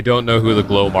Alex. I don't know who the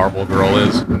Glow Marble Girl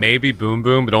is. Maybe Boom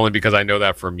Boom, but only because I know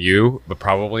that from you, but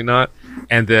probably not.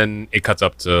 And then it cuts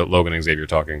up to Logan and Xavier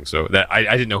talking. So that I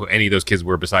didn't know who any of those kids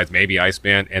were besides maybe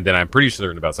Iceman. And then I'm pretty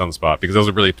certain about Sunspot because those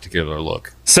are really particular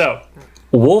look. So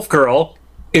Wolf Girl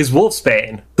is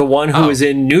Wolfsbane, the one who is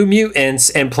in New Mutants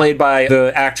and played by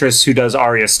the actress who does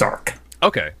Arya Stark.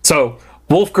 Okay. So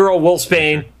Wolf Girl,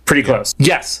 Wolfsbane, pretty close.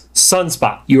 Yes,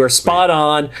 Sunspot. You are spot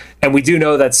on. And we do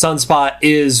know that Sunspot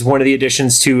is one of the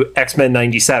additions to X-Men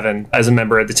 97 as a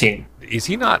member of the team. Is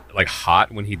he not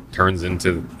hot when he turns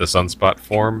into the Sunspot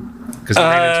form? Because he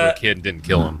ran into a kid and didn't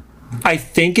kill him. I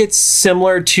think it's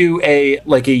similar to a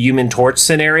Human Torch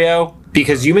scenario,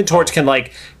 because Human Torch can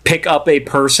pick up a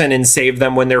person and save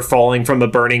them when they're falling from a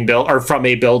burning or from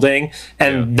a building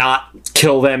and not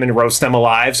kill them and roast them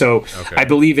alive. So I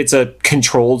believe it's a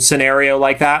controlled scenario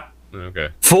like that. Okay.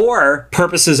 For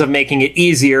purposes of making it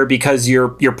easier, because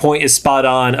your point is spot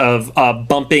on of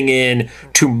bumping in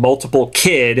to multiple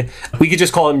kid, we could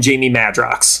just call him Jamie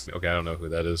Madrox. Okay, I don't know who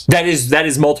that is. That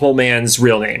is Multiple Man's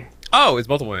real name. Oh, it's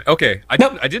Multiple Man. Okay, I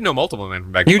didn't know Multiple Man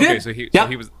from back then. You did? So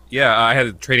he was. Yeah, I had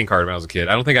a trading card when I was a kid.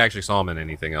 I don't think I actually saw him in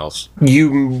anything else.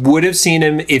 You would have seen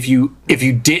him if you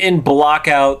didn't block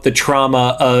out the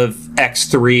trauma of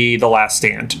X3: The Last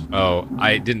Stand. Oh,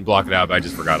 I didn't block it out, but I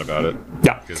just forgot about it.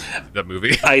 Yeah, that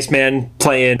movie. Iceman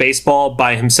playing baseball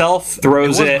by himself,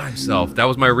 throws it. By himself. That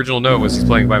was my original note. Was he's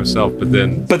playing by himself? But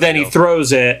then he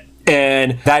throws it,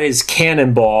 and that is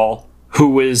Cannonball,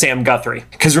 who was Sam Guthrie.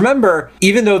 Because remember,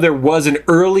 even though there was an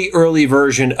early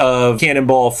version of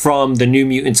Cannonball from the New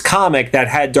Mutants comic that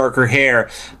had darker hair,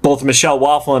 both Michelle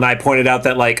Waffle and I pointed out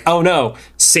that oh no,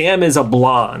 Sam is a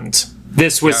blonde.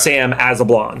 This was Sam as a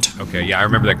blonde. Okay, yeah, I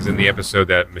remember that because in the episode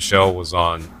that Michelle was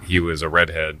on, he was a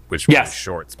redhead, which was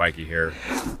short, spiky hair.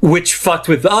 Which fucked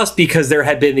with us because there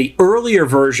had been the earlier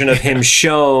version of him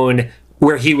shown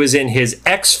where he was in his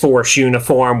X-Force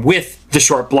uniform with the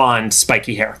short blonde,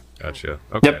 spiky hair. Gotcha.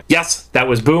 Okay. Yep. Yes, that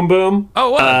was Boom Boom. Oh,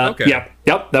 wow. Okay.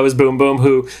 Yep. That was Boom Boom,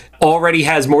 who already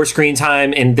has more screen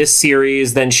time in this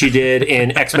series than she did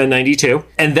in X-Men 92.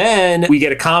 And then we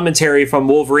get a commentary from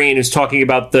Wolverine who's talking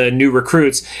about the new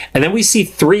recruits. And then we see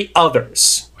 3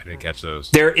 others. I didn't catch those.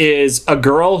 There is a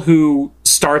girl who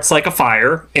starts like a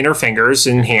fire in her fingers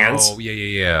and hands. Oh,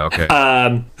 yeah.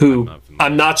 Okay. Who...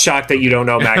 I'm not shocked that you don't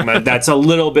know Magma. That's a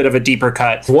little bit of a deeper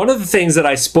cut. One of the things that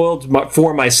I spoiled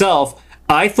for myself,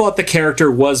 I thought the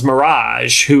character was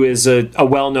Mirage, who is a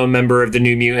well-known member of the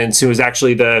New Mutants, who is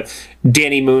actually the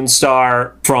Danny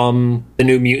Moonstar from the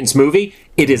New Mutants movie.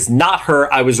 It is not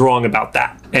her. I was wrong about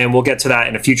that. And we'll get to that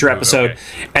in a future episode.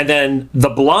 Okay. And then the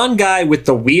blonde guy with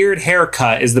the weird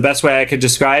haircut is the best way I could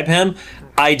describe him.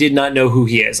 I did not know who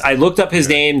he is. I looked up his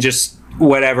name, just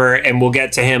whatever, and we'll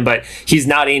get to him, but he's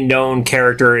not a known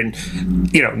character, and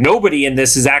nobody in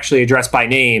this is actually addressed by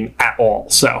name at all.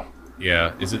 So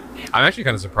yeah, I'm actually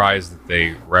kind of surprised that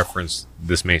they referenced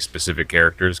this many specific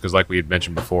characters, because like we had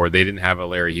mentioned before, they didn't have a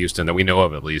Larry Houston that we know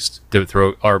of, at least, to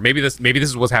throw. Or maybe this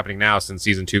is what's happening now since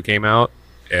season 2 came out,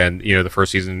 and the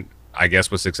first season I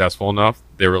guess was successful enough.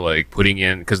 They were putting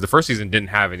in, because the first season didn't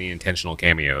have any intentional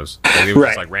cameos. It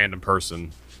was just random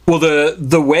person. Well,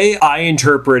 the way I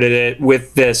interpreted it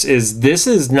with this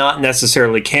is not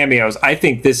necessarily cameos. I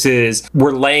think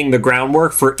we're laying the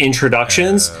groundwork for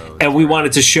introductions, and we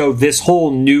wanted to show this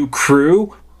whole new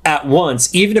crew at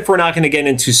once, even if we're not going to get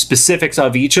into specifics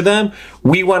of each of them,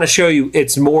 we want to show you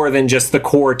it's more than just the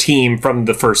core team from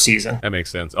the first season. That makes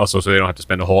sense. Also, so they don't have to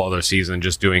spend a whole other season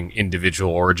just doing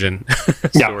individual origin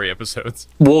story episodes.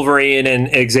 Wolverine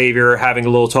and Xavier having a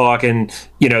little talk, and,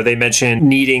 you know, they mentioned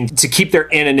needing to keep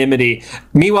their anonymity.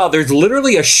 Meanwhile, there's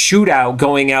literally a shootout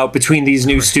going out between these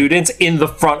new students in the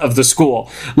front of the school.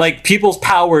 Like, people's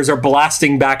powers are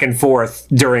blasting back and forth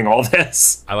during all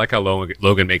this. I like how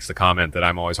Logan makes the comment that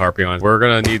I'm always harping on. We're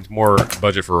going to need more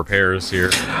budget for repairs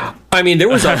here. I mean, there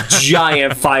was a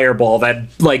giant fireball that,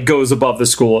 like, goes above the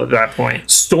school at that point.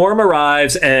 Storm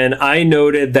arrives, and I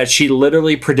noted that she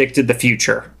literally predicted the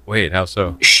future. Wait, how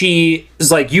so? She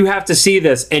is like, you have to see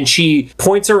this, and she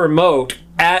points a remote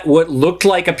at what looked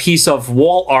like a piece of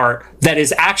wall art that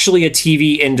is actually a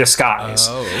TV in disguise.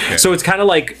 Oh, okay. So it's kind of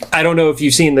like, I don't know if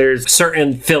you've seen, there's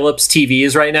certain Philips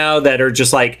TVs right now that are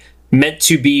just like meant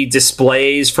to be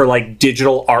displays for like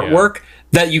digital artwork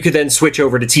that you could then switch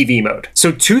over to TV mode.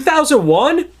 So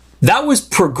 2001, that was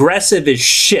progressive as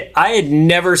shit. I had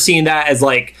never seen that as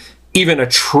like even a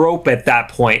trope at that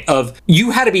point of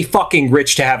you had to be fucking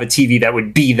rich to have a TV that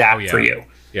would be that for you.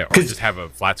 Yeah, or just have a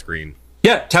flat screen.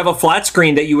 Yeah, to have a flat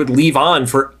screen that you would leave on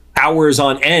for hours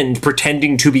on end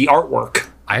pretending to be artwork.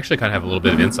 I actually kind of have a little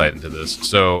bit of insight into this.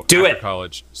 So after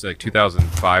college, so like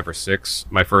 2005 or 6,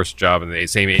 my first job in the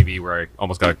same AV where I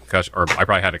almost got a concussion, or I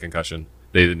probably had a concussion.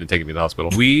 They didn't take me to the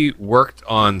hospital. We worked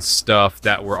on stuff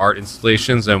that were art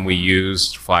installations, and we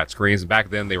used flat screens. Back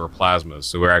then, they were plasmas,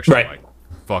 so we're actually like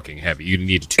fucking heavy. You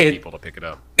needed 2 people to pick it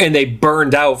up. And they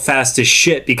burned out fast as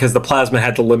shit because the plasma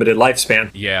had the limited lifespan.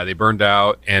 Yeah, they burned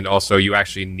out, and also you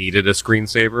actually needed a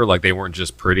screensaver. Like, they weren't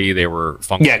just pretty, they were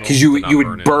functional. Yeah, because you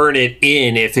would burn it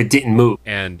in if it didn't move.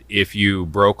 And if you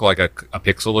broke like a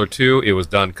pixel or two, it was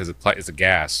done because it's a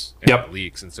gas and it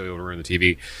leaks, and so it would ruin the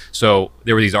TV. So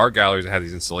there were these art galleries that had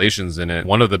these installations in it.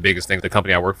 One of the biggest things the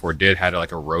company I worked for did had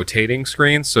like a rotating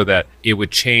screen so that it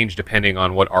would change depending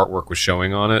on what artwork was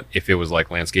showing on it, if it was like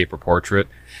landscape or portrait.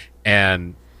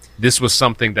 And this was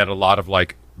something that a lot of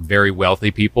like very wealthy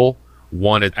people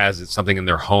wanted as something in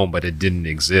their home, but it didn't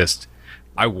exist.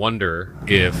 I wonder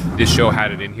if this show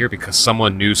had it in here because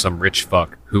someone knew some rich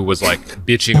fuck who was like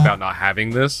bitching about not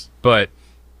having this. But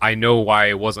I know why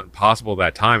it wasn't possible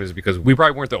that time is because we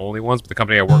probably weren't the only ones, but the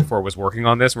company I worked for was working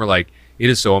on this. And we're like, it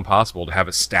is so impossible to have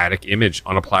a static image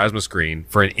on a plasma screen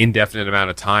for an indefinite amount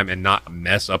of time and not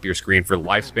mess up your screen for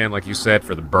lifespan, like you said,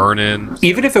 for the burn-in.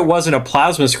 Even if it wasn't a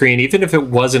plasma screen, even if it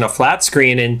wasn't a flat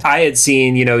screen, and I had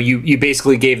seen, you know, you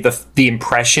basically gave the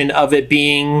impression of it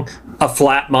being a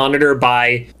flat monitor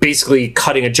by basically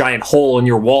cutting a giant hole in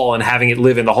your wall and having it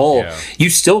live in the hole. Yeah.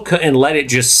 You still couldn't let it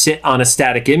just sit on a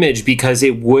static image because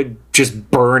it would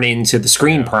just burn into the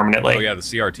screen permanently. Oh yeah, the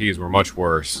CRTs were much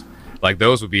worse. Like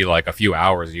those would be like a few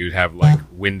hours. You'd have like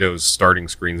Windows starting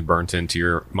screens burnt into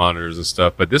your monitors and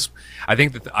stuff. But this, I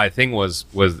think that I think was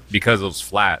because it was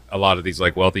flat. A lot of these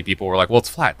like wealthy people were like, well, it's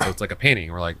flat, so it's like a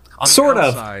painting. We're like,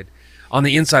 on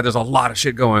the inside, there's a lot of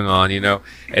shit going on, you know.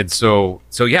 And so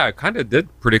yeah, I kind of did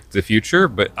predict the future.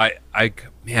 But I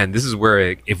man, this is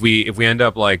where if we end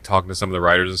up like talking to some of the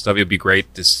writers and stuff, it'd be great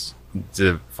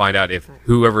to find out if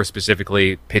whoever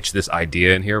specifically pitched this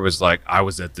idea in here was like, I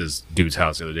was at this dude's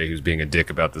house the other day who's being a dick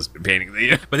about this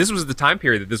painting. But this was the time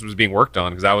period that this was being worked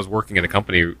on because I was working at a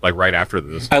company like right after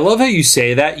this. I love how you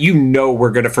say that. You know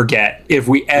we're going to forget. If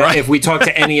we talk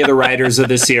to any of the writers of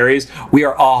this series, we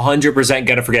are 100%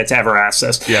 going to forget to ever ask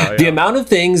this. Yeah. The amount of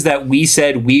things that we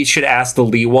said we should ask the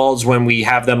Leewalds when we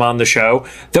have them on the show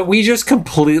that we just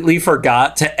completely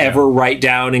forgot to ever write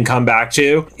down and come back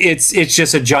to. It's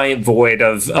just a giant void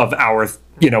of our,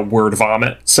 you know, word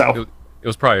vomit. So it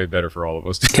was probably better for all of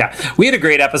us. Yeah, we had a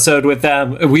great episode with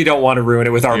them. We don't want to ruin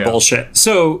it with our bullshit.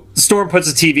 So Storm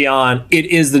puts the TV on. It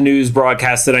is the news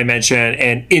broadcast that I mentioned,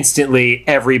 and instantly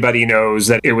everybody knows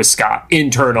that it was Scott,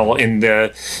 internal in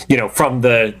the, you know, from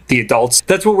the adults.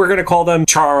 That's what we're going to call them.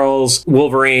 Charles,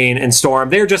 Wolverine, and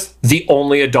Storm. They're just the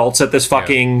only adults at this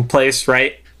fucking place,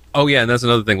 right? Oh, yeah, and that's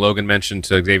another thing Logan mentioned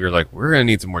to Xavier, like, we're going to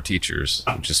need some more teachers,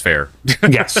 which is fair.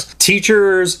 Yes,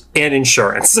 teachers and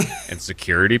insurance. And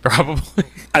security, probably.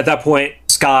 At that point,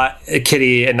 Scott,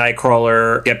 Kitty, and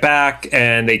Nightcrawler get back,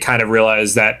 and they kind of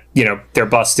realize that, you know, they're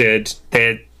busted.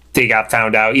 They got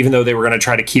found out, even though they were going to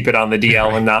try to keep it on the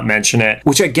DL and not mention it.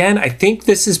 Which, again, I think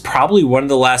this is probably one of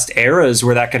the last eras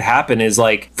where that could happen, is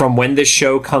like from when this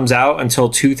show comes out until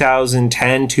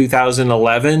 2010,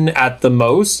 2011 at the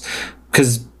most.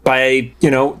 Because by,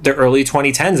 the early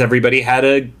 2010s, everybody had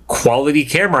a quality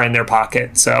camera in their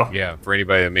pocket. So yeah, for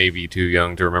anybody that may be too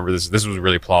young to remember this was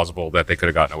really plausible that they could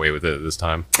have gotten away with it at this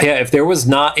time. Yeah, if there was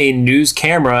not a news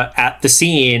camera at the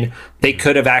scene, they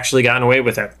could have actually gotten away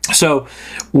with it. So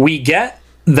we get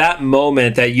that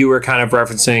moment that you were kind of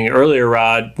referencing earlier,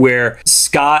 Rod, where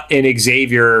Scott and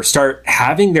Xavier start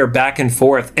having their back and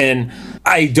forth. And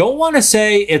I don't want to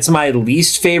say it's my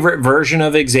least favorite version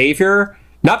of Xavier,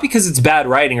 not because it's bad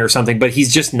writing or something, but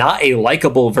he's just not a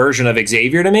likable version of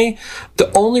Xavier to me.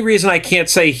 The only reason I can't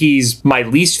say he's my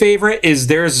least favorite is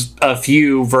there's a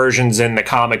few versions in the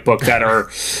comic book that are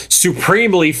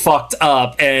supremely fucked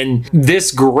up, and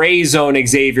this gray zone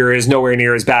Xavier is nowhere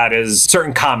near as bad as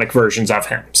certain comic versions of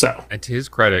him. So, and to his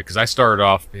credit, because I started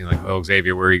off being like, oh,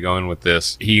 Xavier, where are you going with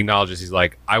this? He acknowledges, he's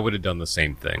like, I would have done the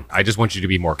same thing. I just want you to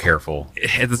be more careful.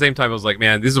 At the same time, I was like,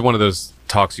 man, this is one of those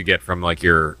talks you get from like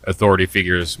your authority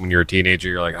figures when you're a teenager.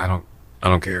 You're like, I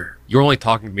don't care. You're only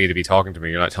talking to me to be talking to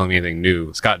me. You're not telling me anything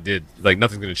new. Scott did, like,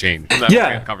 nothing's going to change from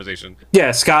that conversation.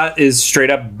 Yeah, Scott is straight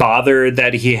up bothered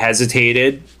that he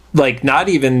hesitated. Like, not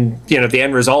even, the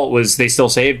end result was they still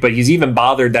saved, but he's even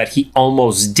bothered that he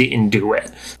almost didn't do it.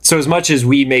 So as much as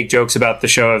we make jokes about the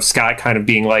show of Scott kind of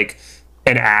being like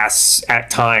an ass at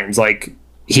times, like,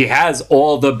 he has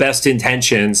all the best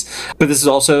intentions, but this is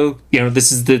also,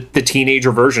 this is the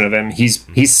teenager version of him.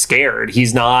 He's scared.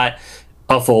 He's not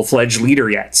a full-fledged leader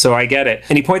yet. So I get it.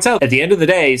 And he points out at the end of the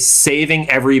day, saving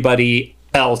everybody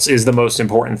else is the most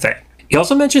important thing. He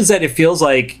also mentions that it feels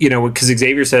like, because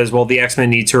Xavier says, well, the X-Men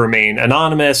need to remain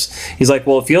anonymous. He's like,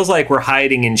 well, it feels like we're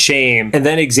hiding in shame. And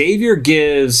then Xavier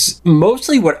gives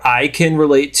mostly what I can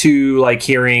relate to, like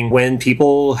hearing when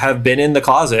people have been in the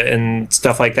closet and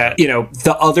stuff like that.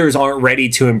 The others aren't ready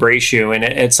to embrace you. And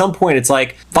at some point, it's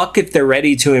like, fuck if they're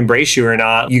ready to embrace you or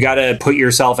not. You got to put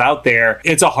yourself out there.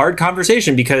 It's a hard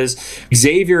conversation because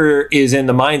Xavier is in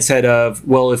the mindset of,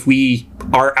 well, if we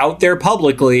are out there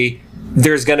publicly,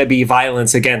 there's going to be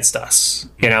violence against us,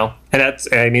 and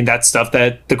that's stuff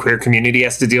that the queer community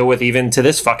has to deal with even to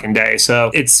this fucking day.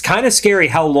 So it's kind of scary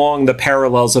how long the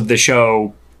parallels of the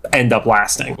show end up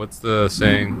lasting. What's the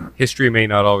saying? History may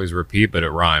not always repeat, but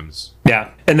it rhymes.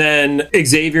 Yeah. And then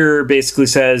Xavier basically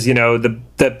says,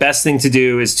 the best thing to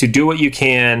do is to do what you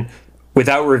can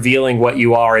without revealing what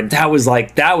you are. And that was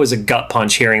a gut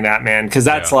punch hearing that, man. Because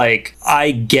that's like,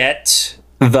 I get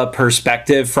the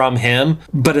perspective from him,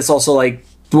 but it's also like,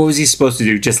 what was he supposed to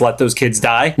do? Just let those kids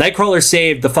die? Nightcrawler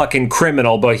saved the fucking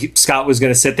criminal, but Scott was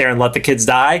going to sit there and let the kids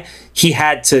die. He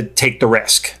had to take the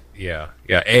risk. Yeah.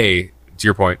 To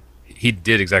your point, he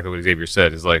did exactly what Xavier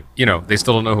said. Is like, they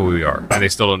still don't know who we are, and they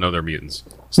still don't know they're mutants.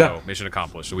 So mission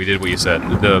accomplished. So we did what you said.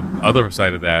 The other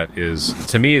side of that is,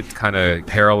 to me, it kind of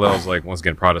parallels, like, once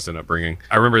again, Protestant upbringing.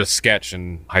 I remember a sketch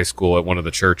in high school at one of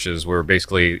the churches where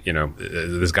basically,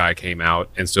 this guy came out,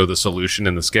 and so the solution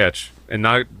in the sketch, and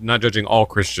not judging all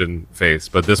Christian faiths,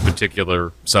 but this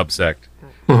particular subsect,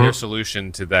 their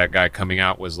solution to that guy coming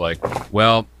out was like,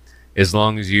 well, as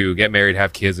long as you get married,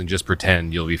 have kids, and just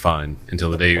pretend, you'll be fine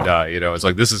until the day you die. It's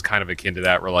like, this is kind of akin to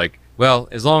that. We're like, well,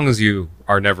 as long as you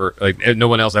are never, like, no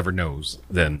one else ever knows,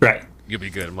 then you'll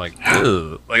be good. I'm like,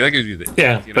 ugh. Like, that gives you the...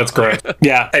 Yeah, that's correct.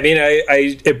 Yeah, I mean,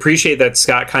 I appreciate that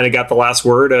Scott kind of got the last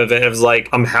word of it. It was like,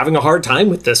 I'm having a hard time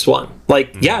with this one.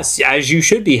 Like, yes, as you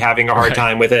should be having a hard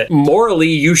time with it. Morally,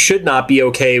 you should not be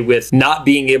okay with not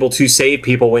being able to save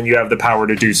people when you have the power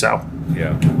to do so.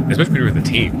 Yeah, especially with the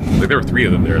team. Like, there were three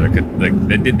of them there that could, like,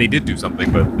 they did do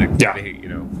something, but they,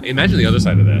 imagine the other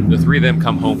side of that. The three of them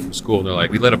come home from school and they're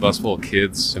like, we let a bus full of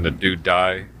kids and a dude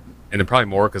die. And then probably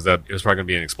more because it was probably going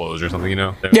to be an explosion or something,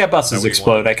 Yeah, buses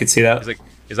explode. I could see that. He's like,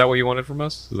 is that what you wanted from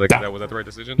us? Was that the right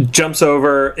decision? Jumps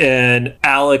over and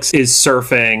Alex is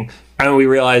surfing. And we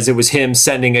realized it was him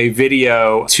sending a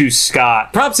video to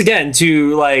Scott. Props again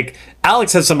to, like,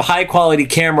 Alex has some high quality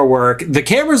camera work. The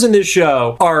cameras in this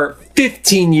show are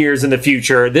 15 years in the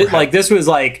future. This was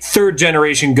like third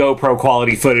generation GoPro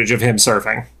quality footage of him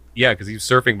surfing. Yeah, because he's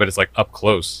surfing, but it's like up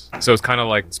close. So it's kind of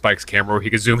like Spike's camera where he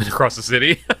could zoom in across the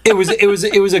city. It was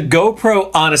a GoPro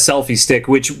on a selfie stick,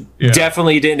 which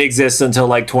definitely didn't exist until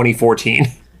like 2014.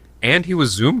 And he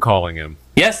was Zoom calling him.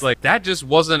 Yes. Like, that just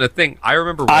wasn't a thing. I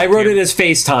remember... I wrote it as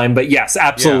FaceTime, but yes,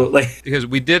 absolutely. Yeah, because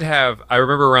we did have... I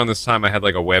remember around this time I had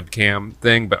like a webcam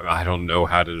thing, but I don't know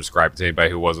how to describe it to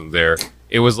anybody who wasn't there.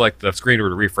 It was like the screen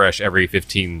would refresh every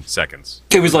 15 seconds.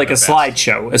 It was like a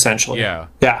slideshow, essentially. Yeah.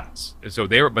 Yeah. So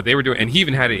they were doing... And he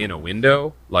even had it in a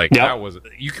window. Like, that was...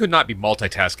 You could not be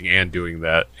multitasking and doing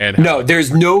that. And no,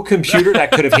 there's no computer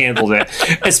that could have handled it.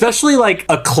 Especially like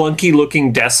a clunky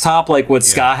looking desktop like what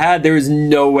Scott had. There was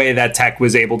no way that tech was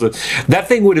was able to. That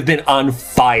thing would have been on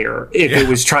fire if it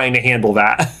was trying to handle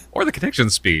that. Or the connection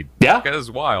speed. Yeah. That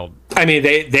is wild. I mean,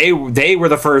 they were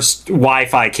the first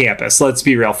Wi-Fi campus. Let's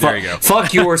be real. There you go.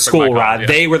 Fuck your school, Rod. Yeah.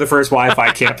 They were the first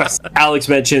Wi-Fi campus. Alex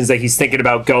mentions that he's thinking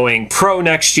about going pro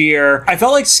next year. I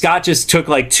felt like Scott just took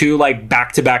like 2 like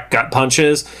back-to-back gut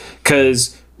punches,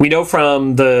 because we know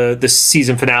from the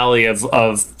season finale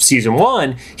of season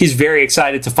 1, he's very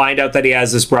excited to find out that he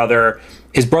has this brother.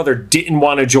 His brother didn't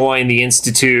want to join the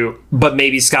Institute, but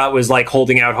maybe Scott was like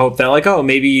holding out hope that like, oh,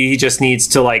 maybe he just needs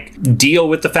to like deal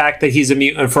with the fact that he's a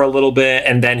mutant for a little bit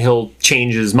and then he'll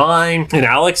change his mind. And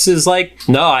Alex is like,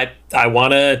 no, I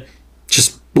want to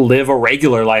just live a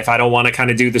regular life. I don't want to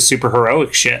kind of do the super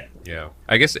heroic shit. Yeah.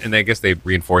 I guess they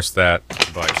reinforced that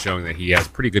by showing that he has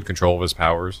pretty good control of his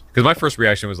powers. Because my first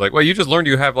reaction was like, well, you just learned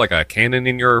you have like a cannon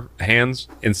in your hands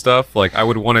and stuff. Like, I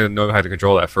would want to know how to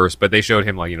control that first. But they showed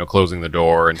him like, closing the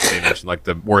door, and they mentioned like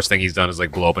the worst thing he's done is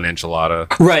like blow up an enchilada.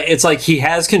 Right. It's like he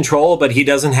has control, but he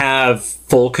doesn't have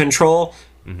full control,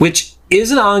 which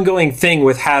is an ongoing thing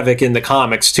with Havoc in the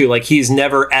comics too. Like, he's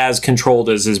never as controlled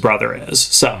as his brother is.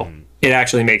 So it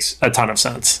actually makes a ton of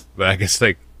sense. But I guess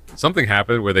like something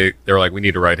happened where they were like, we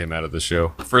need to write him out of the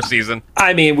show. First season.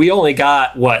 I mean, we only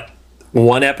got,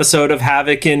 one episode of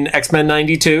Havoc in X-Men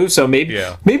 92, so maybe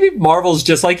Marvel's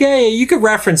just like, yeah, you could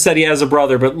reference that he has a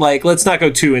brother, but like, let's not go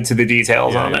too into the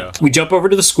details on it. We jump over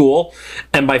to the school,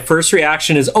 and my first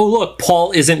reaction is, oh, look,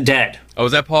 Paul isn't dead. Oh,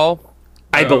 is that Paul?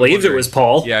 I believed it was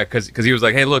Paul. Yeah, because he was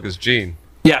like, hey, look, it's Gene.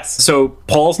 Yes, so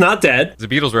Paul's not dead. It's a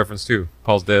Beatles reference, too.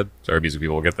 Paul's dead. Sorry, music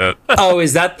people will get that. Oh,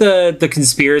 is that the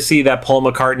conspiracy that Paul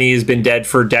McCartney has been dead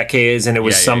for decades and it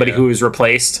was somebody who was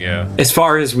replaced? Yeah. As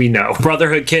far as we know.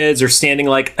 Brotherhood kids are standing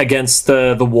like against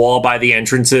the wall by the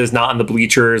entrances, not on the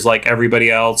bleachers like everybody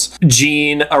else.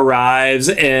 Jean arrives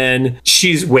and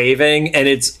she's waving, and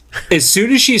it's as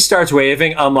soon as she starts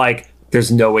waving, I'm like,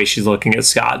 there's no way she's looking at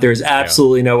Scott. There's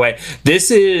absolutely no way. This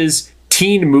is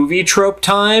teen movie trope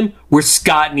time where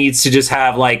Scott needs to just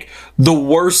have like the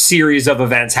worst series of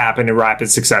events happen in rapid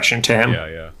succession to him.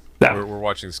 Yeah. We're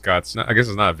watching Scott's, I guess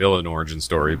it's not a villain origin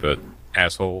story, but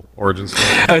asshole origin story.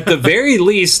 At the very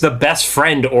least, the best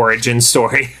friend origin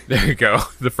story. There you go.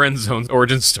 The friend zone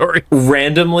origin story.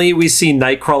 Randomly, we see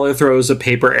Nightcrawler throws a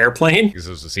paper airplane. Because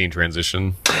it was a scene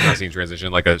transition. Not scene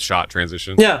transition, like a shot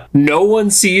transition. Yeah. No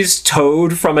one sees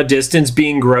Toad from a distance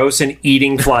being gross and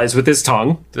eating flies with his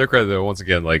tongue. To their credit, though, once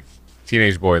again, like,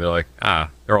 teenage boy, they're like,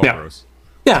 they're all gross.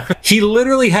 Yeah, he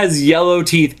literally has yellow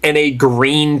teeth and a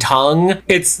green tongue.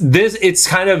 It's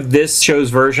kind of this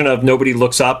show's version of nobody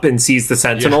looks up and sees the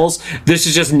Sentinels. Yeah. This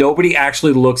is just nobody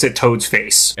actually looks at Toad's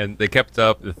face. And they kept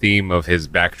up the theme of his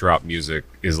backdrop music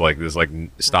is like this like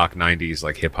stock 90s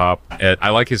like hip hop. And I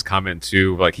like his comment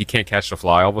too, like he can't catch the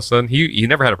fly all of a sudden. He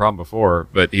never had a problem before,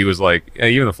 but he was like, yeah,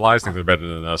 even the flies think they're better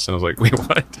than us. And I was like, wait,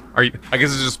 what? Are you? I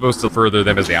guess it's just supposed to further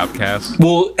them as the outcasts.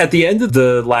 Well, at the end of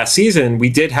the last season, we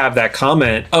did have that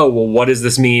comment, oh, well, what does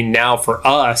this mean now for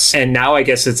us? And now I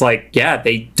guess it's like, yeah,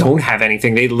 they don't have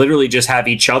anything. They literally just have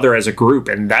each other as a group,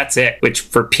 and that's it. Which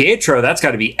for Pietro, that's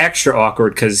got to be extra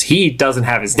awkward because he doesn't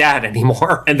have his dad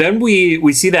anymore. And then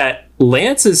we see that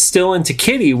Lance is still into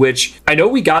Kitty, which I know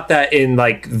we got that in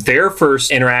like their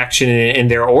first interaction in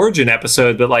their origin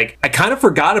episode, but like I kind of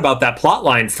forgot about that plot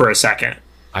line for a second.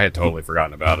 I had totally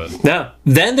forgotten about it. Yeah.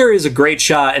 Then there is a great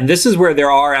shot, and this is where there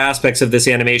are aspects of this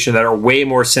animation that are way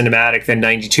more cinematic than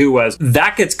 92 was.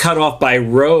 That gets cut off by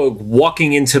Rogue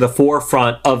walking into the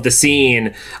forefront of the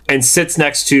scene and sits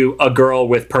next to a girl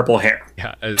with purple hair.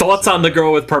 Yeah. Thoughts on the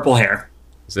girl with purple hair?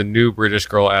 It's a new British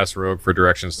girl asked Rogue for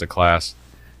directions to class.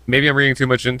 Maybe I'm reading too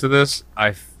much into this.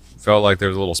 I felt like there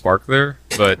was a little spark there,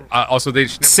 but also they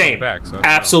just never back. So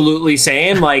absolutely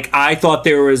same. Like I thought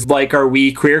there was like, are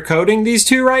we queer coding these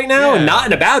two right now? And not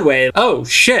in a bad way. Oh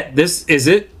shit,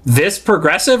 this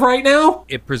progressive right now?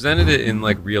 It presented it in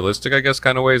like realistic, I guess,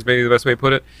 kind of ways, maybe the best way to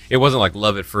put it. It wasn't like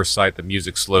love at first sight, the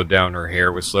music slowed down, her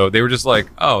hair was slow. They were just like,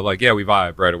 oh, like, yeah, we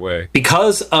vibe right away.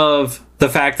 Because of the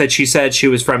fact that she said she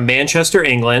was from Manchester,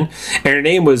 England, and her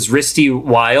name was Risty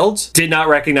Wilde. Did not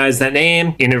recognize that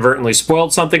name. Inadvertently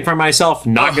spoiled something for myself.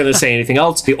 Not going to say anything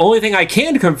else. The only thing I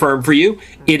can confirm for you,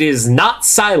 it is not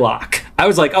Psylocke. I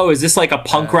was like, oh, is this like a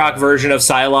punk rock version of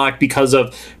Psylocke because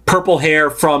of purple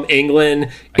hair from England?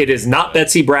 It is not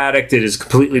Betsy Braddock. It is a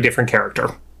completely different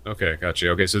character. Okay, gotcha.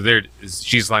 Okay, so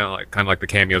she's like kind of like the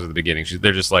cameos at the beginning.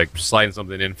 They're just like sliding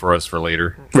something in for us for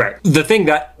later. Right. The thing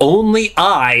that only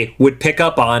I would pick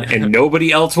up on and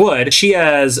nobody else would, she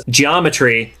has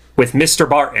geometry with Mr.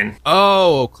 Barton.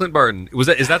 Oh, Clint Barton.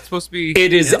 Is that supposed to be?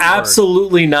 It is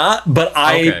absolutely not, but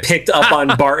I picked up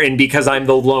on Barton because I'm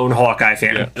the lone Hawkeye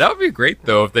fan. Yeah. That would be great,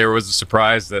 though, if there was a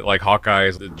surprise that, like, Hawkeye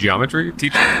is the geometry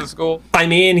teacher at the school. I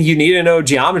mean, you need to know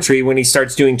geometry when he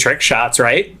starts doing trick shots,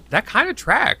 right? That kind of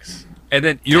tracks. And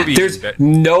then there's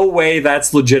no way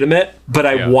that's legitimate, but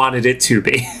I wanted it to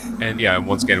be. And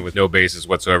once again, with no basis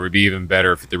whatsoever, it'd be even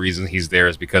better if the reason he's there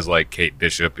is because, like, Kate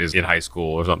Bishop is in high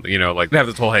school or something. You know, like, they have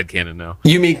this whole headcanon now.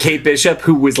 You mean Kate Bishop,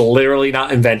 who was literally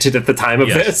not invented at the time of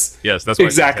this? Yes, that's why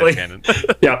exactly.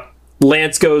 Headcanon. Yep.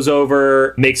 Lance goes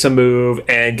over, makes a move,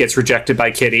 and gets rejected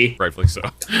by Kitty. Rightfully so.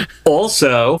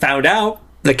 Also, found out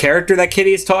the character that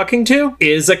Kitty is talking to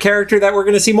is a character that we're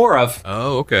going to see more of.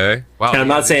 Oh, okay. Wow. And I'm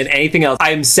not saying anything else.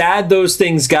 I'm sad those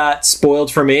things got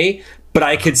spoiled for me, but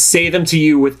I could say them to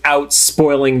you without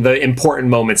spoiling the important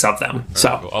moments of them. Right,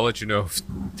 so cool. I'll let you know if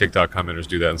TikTok commenters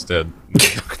do that instead.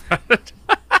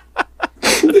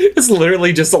 It's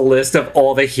literally just a list of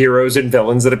all the heroes and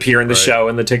villains that appear in the show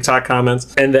in the TikTok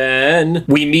comments. And then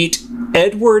we meet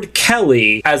Edward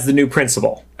Kelly as the new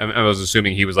principal. I was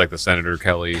assuming he was like the Senator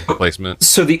Kelly replacement.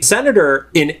 So the senator,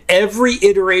 in every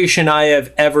iteration I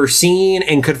have ever seen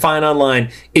and could find online,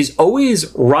 is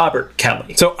always Robert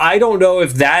Kelly. So I don't know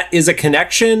if that is a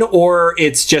connection or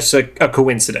it's just a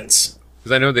coincidence.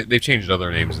 Because I know that they've changed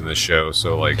other names in this show,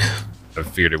 so like I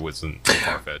figured it wasn't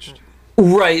far-fetched.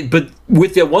 Right, but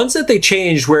with the ones that they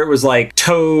changed where it was like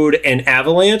Toad and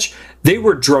Avalanche, they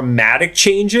were dramatic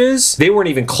changes. They weren't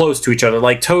even close to each other.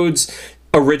 Like Toad's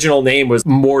original name was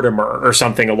Mortimer or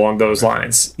something along those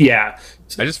lines. Yeah.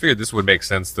 I just figured this would make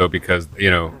sense, though, because,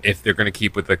 you know, if they're going to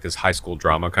keep with like this high school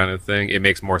drama kind of thing, it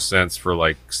makes more sense for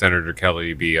like Senator Kelly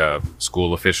to be a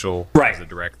school official as a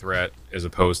direct threat, as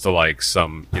opposed to like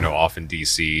some, you know, off in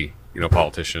DC, you know,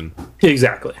 politician.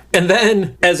 Exactly. And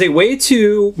then as a way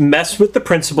to mess with the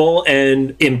principal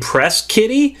and impress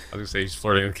Kitty, I was going to say he's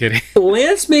flirting with Kitty.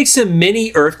 Lance makes a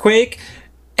mini earthquake.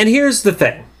 And here's the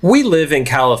thing. We live in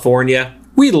California.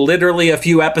 We literally a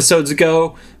few episodes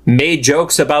ago made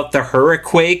jokes about the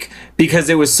hurricane because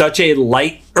it was such a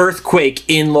light earthquake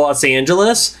in Los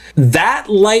Angeles. That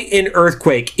light and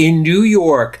earthquake in New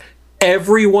York,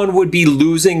 everyone would be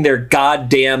losing their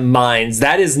goddamn minds.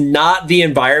 That is not the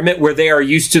environment where they are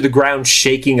used to the ground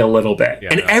shaking a little bit. Yeah,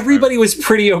 and everybody was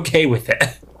pretty okay with it.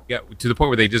 Yeah, to the point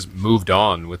where they just moved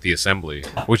on with the assembly,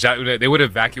 which they would have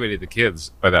evacuated the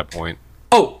kids by that point.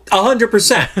 Oh,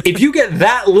 100%. If you get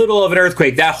that little of an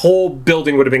earthquake, that whole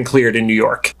building would have been cleared in New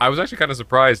York. I was actually kind of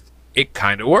surprised. It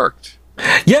kind of worked.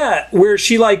 Yeah, where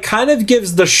she like kind of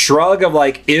gives the shrug of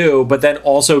like, ew, but then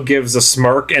also gives a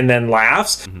smirk and then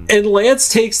laughs. Mm-hmm. And Lance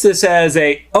takes this as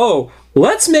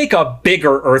let's make a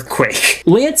bigger earthquake.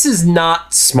 Lance is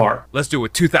not smart. Let's do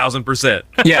it 2,000%.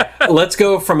 Yeah, let's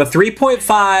go from a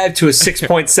 3.5 to a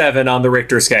 6.7 on the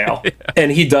Richter scale. Yeah.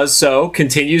 And he does so,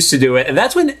 continues to do it. And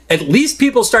that's when at least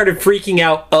people started freaking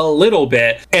out a little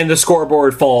bit and the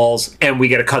scoreboard falls and we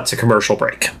get a cut to commercial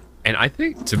break. And I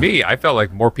think, to me, I felt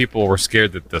like more people were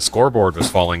scared that the scoreboard was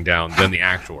falling down than the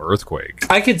actual earthquake.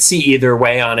 I could see either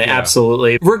way on it,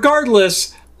 absolutely.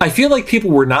 Regardless, I feel like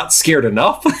people were not scared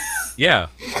enough. Yeah,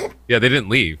 they didn't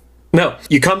leave. No,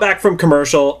 you come back from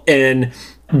commercial and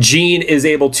Jean is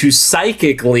able to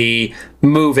psychically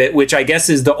move it, which I guess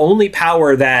is the only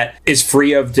power that is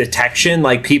free of detection.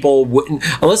 Like people wouldn't,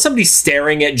 unless somebody's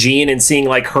staring at Jean and seeing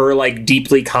like her like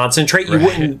deeply concentrate, you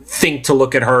wouldn't think to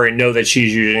look at her and know that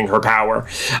she's using her power.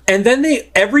 And then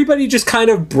everybody just kind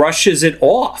of brushes it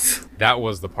off. That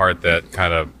was the part that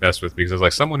kind of messed with me, because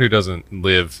like someone who doesn't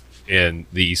live in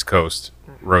the East Coast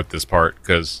wrote this part,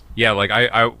 because like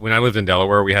I when I lived in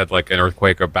Delaware, we had like an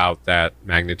earthquake about that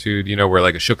magnitude, you know, where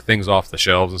like it shook things off the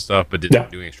shelves and stuff, but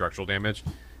didn't do any structural damage.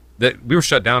 That we were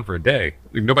shut down for a day.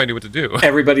 Like, nobody knew what to do.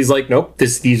 Everybody's like, nope,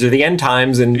 these are the end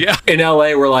times. And in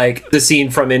LA, we're like the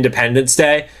scene from Independence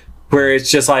Day where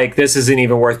it's just like, this isn't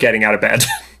even worth getting out of bed.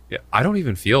 Yeah, I don't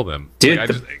even feel them. Dude,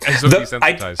 like,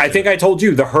 I think I told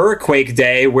you the hurricane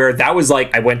day where that was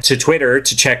like, I went to Twitter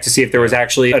to check to see if there was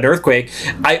actually an earthquake.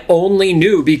 I only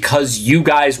knew because you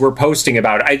guys were posting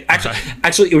about it.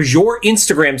 Actually, it was your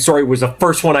Instagram story was the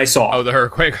first one I saw. Oh, the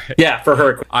hurricane? Yeah, for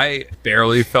hurricane. I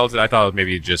barely felt it. I thought it was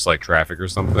maybe just like traffic or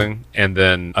something. And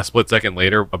then a split second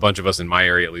later, a bunch of us in my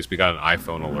area, at least, we got an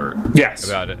iPhone alert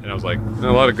about it. And I was like,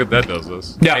 a lot of good that does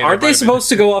this. Yeah, aren't they supposed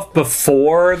to go off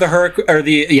before the hurricane or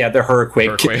the Yeah, the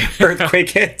earthquake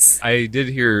hits. I did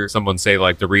hear someone say,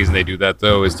 like, the reason they do that,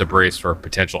 though, is to brace for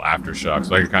potential aftershock.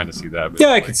 So I can kind of see that. Yeah,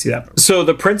 I can see that. So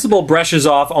the principal brushes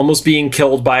off almost being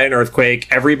killed by an earthquake.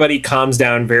 Everybody calms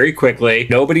down very quickly.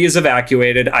 Nobody is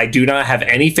evacuated. I do not have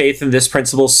any faith in this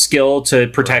principal's skill to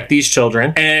protect these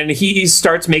children. And he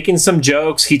starts making some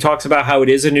jokes. He talks about how it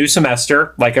is a new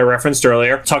semester, like I referenced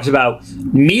earlier. Talks about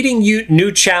meeting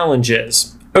new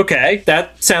challenges. Okay,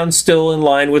 that sounds still in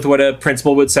line with what a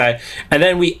principal would say. And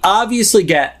then we obviously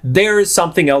get there is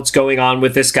something else going on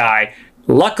with this guy.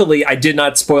 Luckily, I did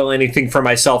not spoil anything for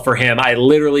myself or him. I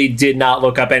literally did not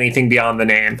look up anything beyond the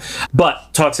name.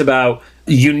 But talks about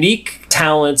unique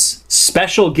talents,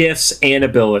 special gifts, and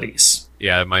abilities.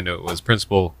 Yeah, my note was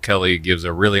Principal Kelly gives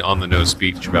a really on-the-nose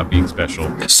speech about being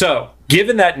special. So,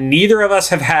 given that neither of us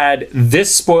have had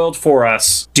this spoiled for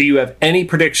us, do you have any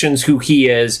predictions who he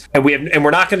is? And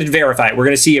we're not going to verify it. We're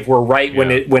going to see if we're right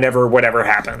whenever whatever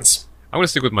happens. I'm going to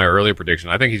stick with my earlier prediction.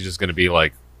 I think he's just going to be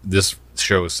like this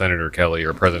show's Senator Kelly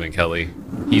or President Kelly.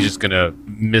 He's just going to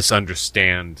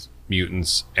misunderstand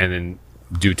mutants and then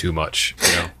do too much,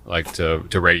 like to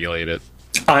regulate it.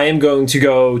 I am going to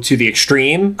go to the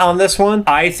extreme on this one.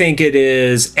 I think it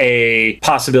is a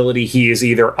possibility he is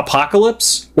either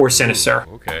Apocalypse or Sinister.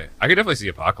 Okay. I could definitely see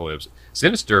Apocalypse.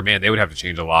 Sinister, man, they would have to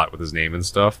change a lot with his name and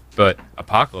stuff. But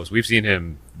Apocalypse, we've seen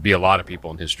him be a lot of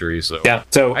people in history. So yeah.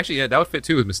 So actually, yeah, that would fit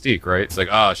too with Mystique, right? It's like,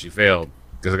 she failed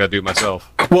because I got to do it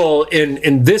myself. Well,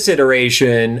 in this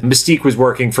iteration, Mystique was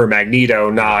working for Magneto,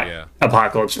 not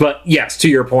Apocalypse. But yes, to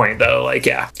your point, though, like,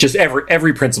 just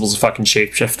every principal's a fucking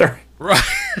shapeshifter. Right.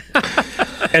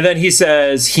 And then he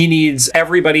says he needs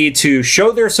everybody to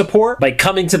show their support by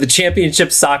coming to the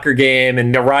championship soccer game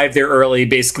and arrive there early,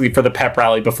 basically for the pep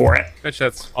rally before it.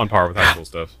 That's on par with high school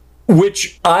stuff.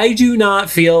 Which I do not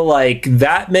feel like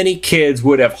that many kids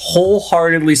would have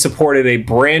wholeheartedly supported a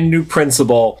brand new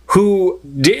principal who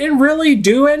didn't really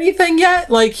do anything yet.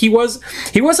 Like he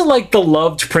wasn't like the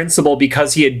loved principal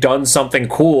because he had done something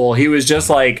cool. He was just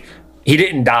like, he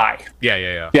didn't die.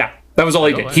 Yeah. Yeah. That was all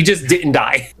he did. He just didn't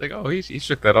die. Like, he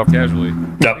shook that off casually.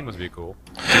 Yep. He must be cool.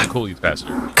 He's a cool youth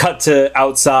pastor. Cut to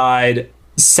outside.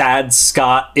 Sad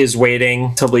Scott is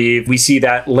waiting to leave. We see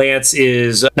that Lance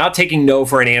is not taking no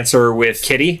for an answer with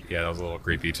Kitty. Yeah, that was a little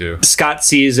creepy too. Scott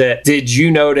sees it. Did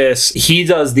you notice he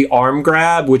does the arm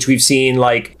grab, which we've seen,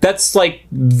 like, that's like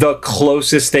the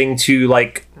closest thing to,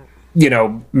 like,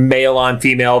 male on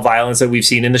female violence that we've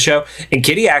seen in the show. And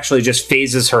Kitty actually just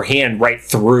phases her hand right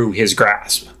through his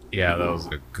grasp. Yeah, that was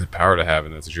a good power to have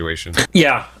in that situation.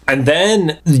 Yeah. And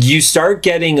then you start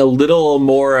getting a little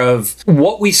more of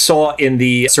what we saw in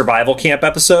the survival camp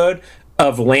episode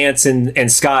of Lance and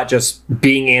Scott just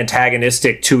being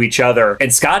antagonistic to each other.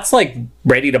 And Scott's like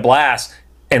ready to blast.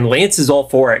 And Lance is all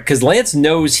for it because Lance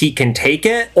knows he can take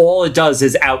it. All it does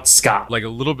is out Scott. Like a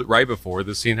little bit right before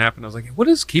this scene happened, I was like, what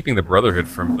is keeping the Brotherhood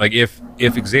from... Like, if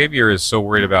Xavier is so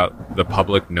worried about the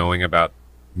public knowing about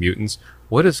mutants,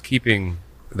 what is keeping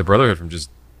the Brotherhood from just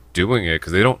doing it?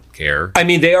 Because they don't care. I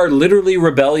mean, they are literally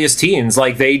rebellious teens.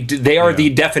 Like, they are the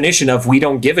definition of we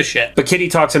don't give a shit. But Kitty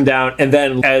talks him down, and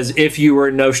then, as if you were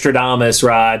Nostradamus,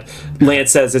 Rod,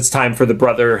 Lance says it's time for the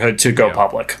Brotherhood to go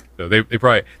public. So they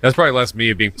probably... That's probably less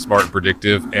me being smart and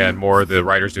predictive, and more the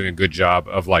writers doing a good job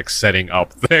of, like, setting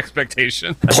up the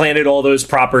expectation. Planted all those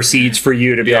proper seeds for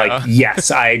you to be like,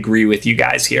 yes, I agree with you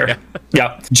guys here.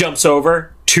 Yeah. Jumps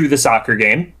over to the soccer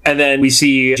game. And then we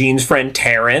see Jean's friend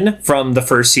Taryn from the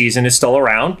first season is still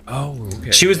around. Oh,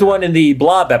 okay. She was the one in the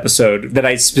Blob episode that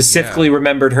I specifically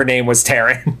remembered her name was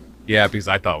Taryn. Yeah, because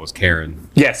I thought it was Karen.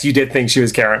 Yes, you did think she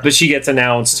was Karen. But she gets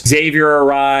announced. Xavier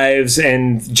arrives,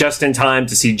 and just in time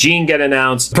to see Jean get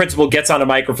announced. The principal gets on a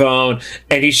microphone,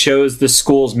 and he shows the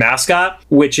school's mascot,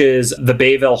 which is the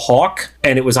Bayville Hawk,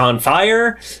 and it was on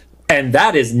fire. And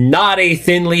that is not a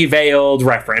thinly veiled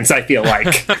reference, I feel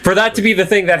like. For that to be the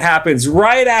thing that happens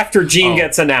right after Jean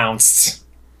gets announced.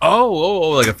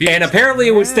 Like a Phoenix. And apparently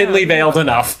it was thinly veiled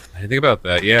enough. I didn't think about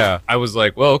that, yeah. I was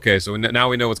like, well, okay, so now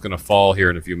we know what's going to fall here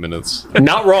in a few minutes.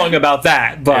 Not wrong about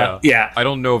that, but yeah. I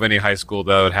don't know of any high school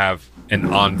that would have an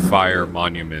on-fire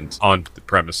monument on the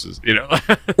premises,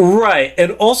 Right.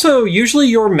 And also, usually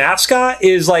your mascot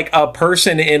is like a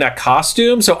person in a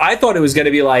costume. So I thought it was going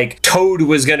to be like Toad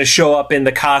was going to show up in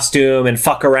the costume and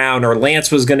fuck around, or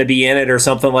Lance was going to be in it or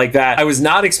something like that. I was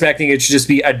not expecting it to just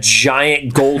be a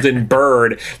giant golden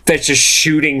bird that's just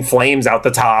shooting flames out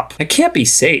the top. It can't be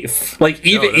safe. safe. Like,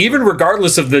 even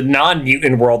regardless of the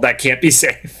non-mutant world, that can't be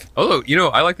safe. Although, you know,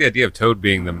 I like the idea of Toad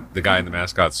being the guy in the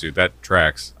mascot suit. That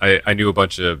tracks. I knew a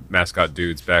bunch of mascot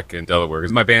dudes back in Delaware.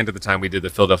 Because my band at the time, we did the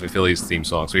Philadelphia Phillies theme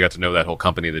song, so we got to know that whole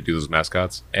company that do those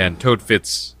mascots. And Toad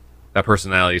fits that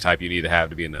personality type you need to have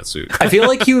to be in that suit. I feel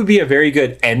like he would be a very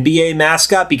good NBA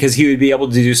mascot because he would be able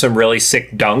to do some really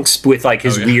sick dunks with like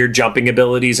his weird jumping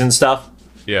abilities and stuff.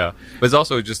 Yeah, but it's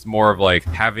also just more of like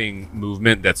having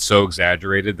movement that's so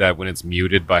exaggerated that when it's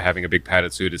muted by having a big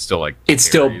padded suit, it's still like it's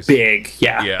still big.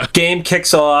 Yeah. Game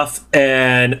kicks off,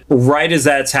 and right as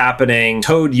that's happening,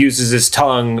 Toad uses his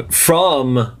tongue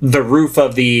from the roof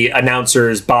of the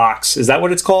announcer's box. Is that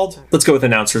what it's called? Let's go with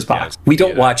announcer's box. We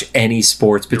don't watch any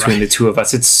sports between the two of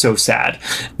us. It's so sad.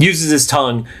 Uses his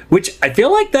tongue, which I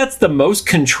feel like that's the most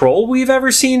control we've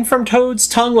ever seen from Toad's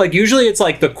tongue. Like usually it's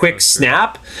like the quick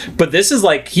snap, but this is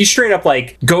like he straight up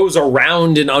like goes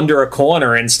around and under a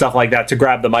corner and stuff like that to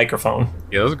grab the microphone.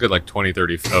 Yeah, those are good like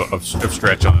 20-30 of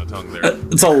stretch on the tongue there.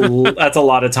 That's a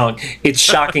lot of tongue. It's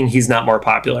shocking he's not more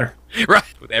popular. Right,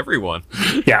 with everyone.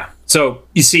 Yeah. So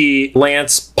you see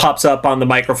Lance pops up on the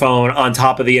microphone on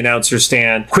top of the announcer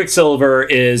stand. Quicksilver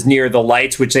is near the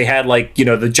lights, which they had like, you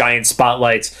know, the giant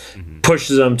spotlights.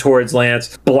 Pushes them towards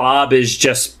Lance. Blob is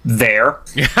just there.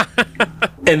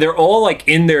 And they're all like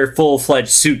in their full-fledged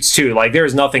suits too. Like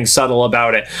there's nothing subtle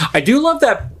about it. I do love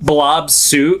that Blob's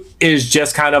suit is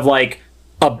just kind of like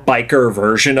a biker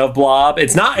version of Blob.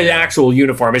 It's not an actual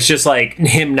uniform. It's just like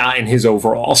him not in his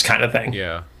overalls kind of thing.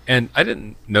 Yeah. And I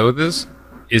didn't know this.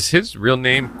 Is his real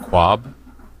name Quab?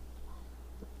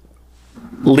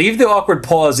 Leave the awkward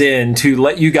pause in to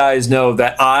let you guys know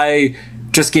that I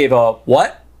just gave a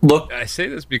what? Look, I say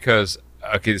this because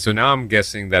okay, so now I'm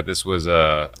guessing that this was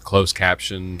a closed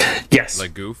caption,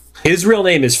 like goof. His real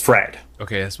name is Fred.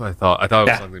 Okay, that's what I thought. I thought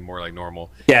it was something more like normal.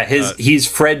 Yeah, he's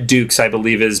Fred Dukes, I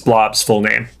believe, is Blob's full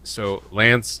name. So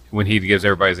Lance, when he gives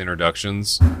everybody's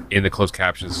introductions in the closed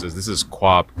captions, says this is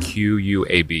Quab,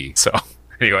 Quab. So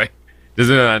anyway,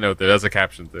 doesn't that note there? That's a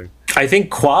caption thing. I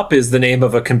think Quap is the name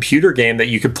of a computer game that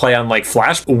you could play on like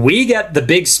Flash. We get the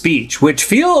big speech, which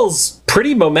feels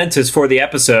pretty momentous for the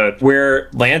episode, where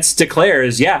Lance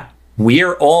declares,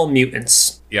 we're all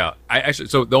mutants. Yeah,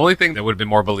 so the only thing that would have been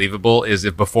more believable is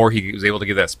if before he was able to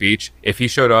give that speech, if he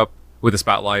showed up with a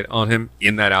spotlight on him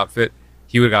in that outfit,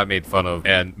 he would have got made fun of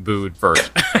and booed first.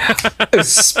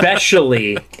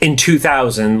 Especially in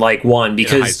 2001,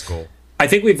 because in high school. I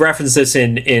think we've referenced this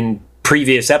in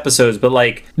previous episodes, but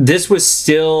like this was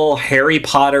still Harry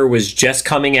Potter was just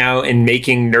coming out and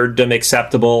making nerddom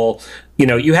acceptable. You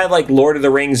know, you had like Lord of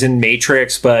the Rings and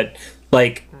Matrix, but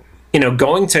like, you know,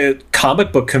 going to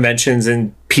comic book conventions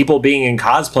and people being in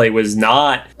cosplay was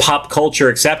not pop culture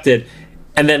accepted.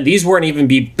 And then these weren't even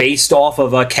be based off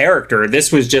of a character.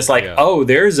 This was just like, oh,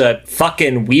 there's a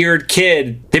fucking weird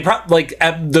kid. They probably like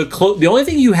the only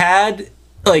thing you had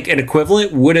like an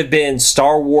equivalent would have been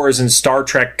Star Wars and Star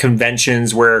Trek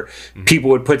conventions where people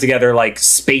would put together like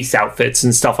space outfits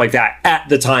and stuff like that at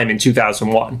the time in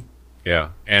 2001. Yeah,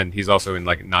 and he's also in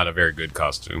like not a very good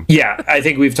costume. Yeah, I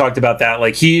think we've talked about that.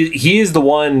 Like he is the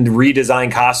one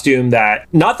redesigned costume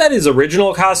that, not that his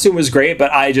original costume was great,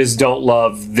 but I just don't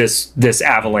love this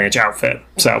Avalanche outfit.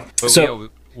 So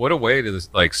what a way to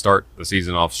like start the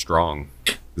season off strong.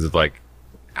 Is it like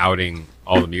outing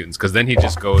all the mutants, because then he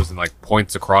just goes and like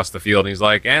points across the field and he's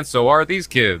like, and so are these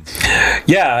kids.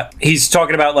 Yeah, he's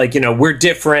talking about like, you know, we're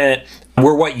different,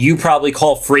 we're what you probably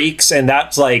call freaks, and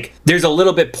that's like there's a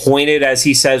little bit pointed as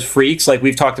he says freaks. Like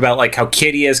we've talked about like how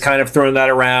Kitty has kind of thrown that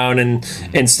around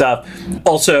and stuff.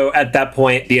 Also at that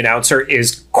point the announcer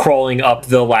is crawling up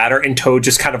the ladder and Toad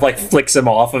just kind of like flicks him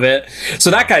off of it,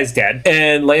 so that guy's dead.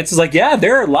 And Lance is like, yeah,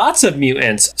 there are lots of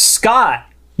mutants. Scott,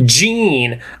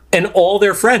 Jean, and all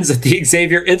their friends at the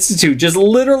Xavier Institute just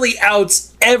literally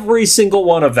outs every single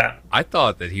one of them. I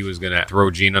thought that he was going to throw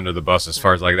Jean under the bus as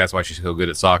far as like, that's why she's so good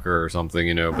at soccer or something,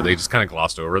 you know, but they just kind of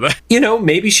glossed over that. You know,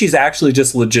 maybe she's actually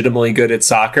just legitimately good at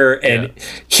soccer, and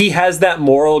he has that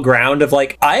moral ground of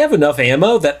like, I have enough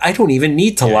ammo that I don't even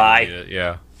need to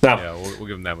lie. No. Yeah, we'll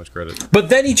give him that much credit. But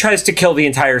then he tries to kill the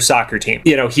entire soccer team.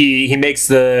 You know, he makes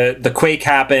the quake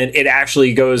happen. It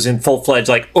actually goes in full-fledged,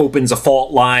 like, opens a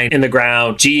fault line in the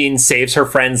ground. Jean saves her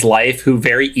friend's life, who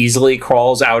very easily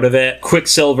crawls out of it.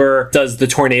 Quicksilver does the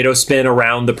tornado spin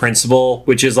around the principal,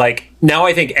 which is like, now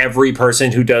I think every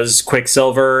person who does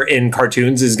Quicksilver in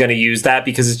cartoons is going to use that,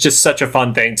 because it's just such a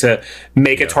fun thing to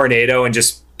make a tornado and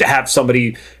just have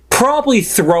somebody probably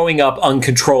throwing up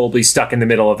uncontrollably stuck in the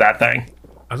middle of that thing.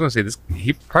 I was going to say, this.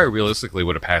 He probably realistically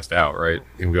would have passed out, right?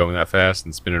 Him going that fast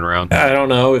and spinning around. I don't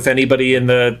know if anybody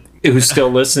who's still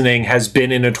listening has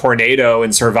been in a tornado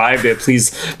and survived it.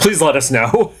 Please let us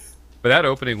know. But that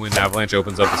opening when Avalanche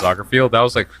opens up the soccer field, that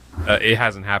was like, it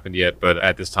hasn't happened yet, but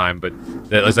at this time, but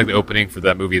that was like the opening for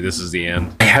that movie, This Is the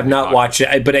End. I have not watched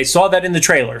it, but I saw that in the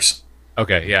trailers.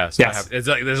 Okay, yeah. So yes. It's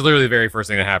like, that's literally the very first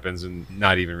thing that happens, and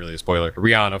not even really a spoiler.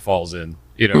 Rihanna falls in,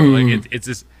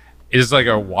 like it's like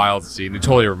a wild scene. It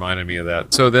totally reminded me of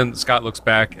that. So then Scott looks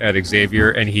back at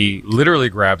Xavier, and he literally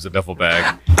grabs a duffel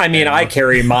bag. I mean, I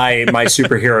carry my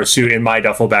superhero suit in my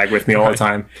duffel bag with me all the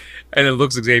time. And it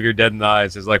looks Xavier dead in the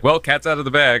eyes. It's like, well, cat's out of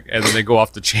the bag. And then they go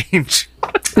off to change.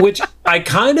 Which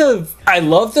I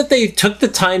love that they took the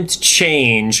time to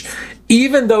change,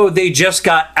 even though they just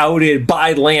got outed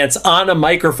by Lance on a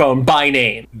microphone by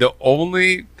name. The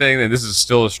only thing, and this is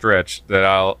still a stretch, that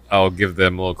I'll give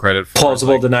them a little credit for.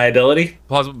 Plausible deniability?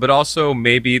 Plausible, but also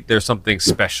maybe there's something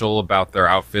special about their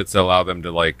outfits that allow them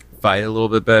to, like, fight a little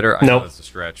bit better. I know that's a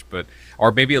stretch, but...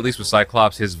 Or maybe at least with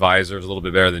Cyclops, his visor is a little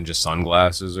bit better than just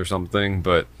sunglasses or something.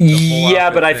 But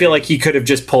but I feel like he could have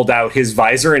just pulled out his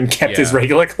visor and kept his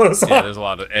regular clothes on. Yeah, there's a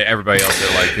lot of everybody else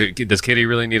that like, does Kitty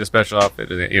really need a special outfit?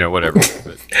 Whatever.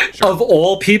 But, sure. Of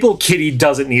all people, Kitty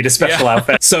doesn't need a special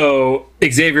outfit. So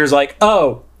Xavier's like,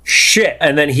 oh, shit.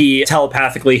 And then he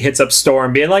telepathically hits up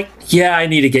Storm being like, yeah, I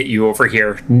need to get you over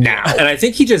here now. And I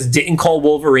think he just didn't call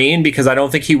Wolverine because I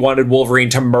don't think he wanted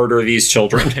Wolverine to murder these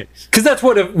children. Because that's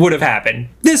what would have happened.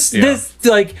 This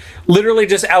like literally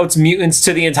just outs mutants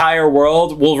to the entire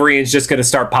world. Wolverine's just going to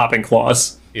start popping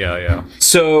claws. Yeah.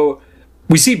 So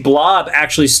we see Blob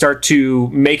actually start to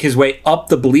make his way up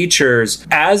the bleachers.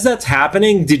 As that's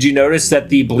happening, did you notice that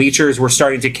the bleachers were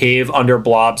starting to cave under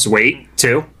Blob's weight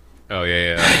too? Oh,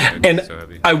 yeah. And so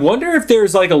I wonder if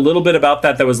there's like a little bit about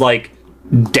that was like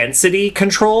density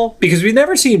control, because we've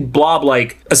never seen Blob,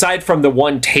 like, aside from the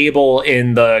one table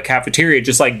in the cafeteria,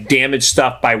 just like damage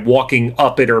stuff by walking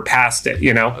up it or past it,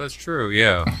 Oh, that's true,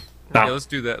 yeah. Yeah, let's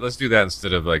do that. Let's do that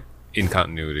instead of like in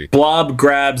continuity. Blob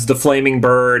grabs the flaming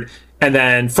bird, and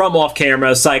then from off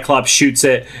camera, Cyclops shoots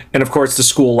it, and of course the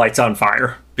school lights on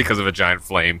fire. Because of a giant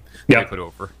flame they put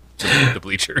over the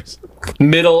bleachers.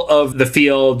 Middle of the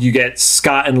field, you get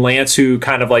Scott and Lance who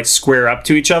kind of like square up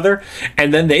to each other,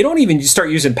 and then they don't even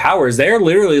start using powers. They're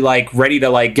literally like ready to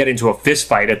like get into a fist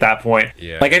fight at that point.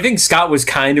 Yeah. Like, I think Scott was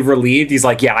kind of relieved. He's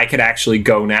like, yeah, I could actually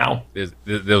go now. It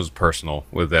was personal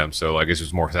with them, so like it's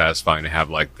just more satisfying to have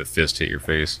like the fist hit your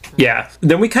face. Yeah.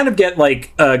 Then we kind of get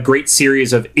like a great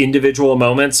series of individual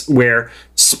moments where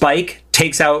Spike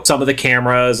takes out some of the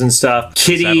cameras and stuff.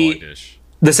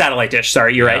 The satellite dish,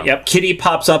 sorry, you're right. Yep. Kitty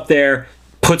pops up there,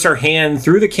 puts her hand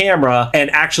through the camera, and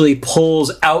actually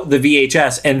pulls out the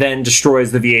VHS and then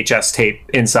destroys the VHS tape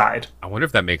inside. I wonder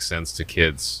if that makes sense to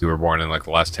kids who were born in like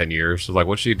the last 10 years. So, like,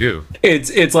 what'd she do?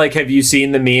 It's like, have you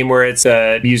seen the meme where it's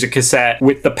a music cassette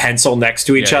with the pencil next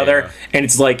to each other? Yeah. And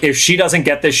it's like, if she doesn't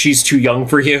get this, she's too young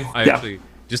for you.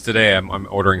 Just today, I'm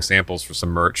ordering samples for some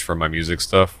merch for my music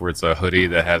stuff, where it's a hoodie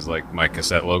that has like my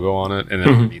cassette logo on it, and then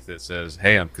underneath it says,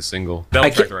 "Hey, I'm single." That'll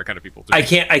attract the right kind of people too. I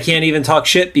can't even talk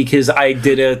shit because I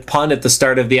did a pun at the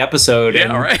start of the episode.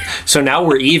 Yeah, all right. So now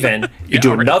we're even. You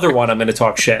do another one, I'm going to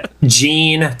talk shit.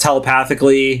 Jean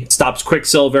telepathically stops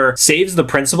Quicksilver, saves the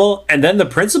principal, and then the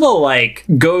principal like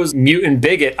goes mutant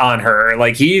bigot on her.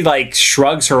 Like, he like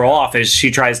shrugs her off as she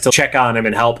tries to check on him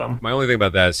and help him. My only thing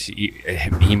about that is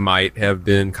he might have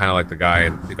been kind of like the guy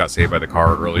who got saved by the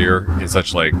car earlier in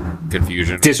such like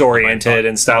confusion, disoriented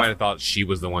and stuff. I might have thought she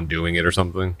was the one doing it or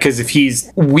something. Because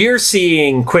if we're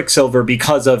seeing Quicksilver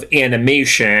because of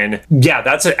animation, yeah,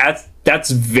 that's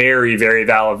very, very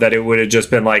valid. That it would have just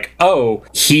been like, oh,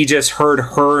 he just heard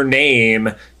her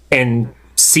name and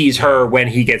sees her when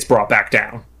he gets brought back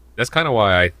down. That's kind of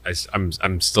why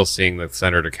I'm still seeing the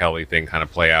Senator Kelly thing kind of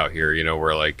play out here.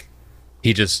 Where like.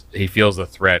 He feels the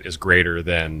threat is greater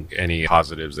than any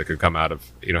positives that could come out of,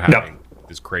 having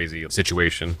this crazy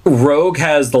situation. Rogue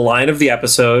has the line of the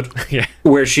episode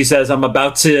where she says, "I'm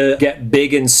about to get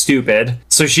big and stupid."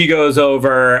 So she goes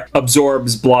over,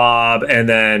 absorbs Blob, and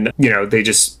then, they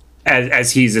just,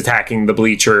 as he's attacking the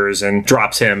bleachers, and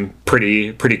drops him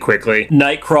pretty quickly.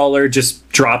 Nightcrawler just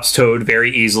drops Toad very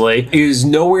easily. It is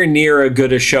nowhere near a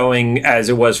good a showing as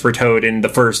it was for Toad in the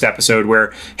first episode,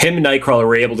 where him and Nightcrawler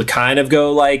were able to kind of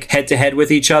go like head to head with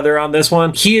each other on this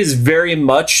one. He is very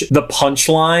much the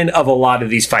punchline of a lot of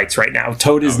these fights right now.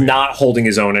 Toad is not holding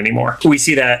his own anymore. We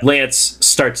see that Lance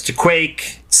starts to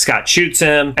quake. Scott shoots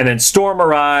him, and then Storm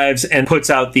arrives and puts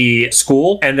out the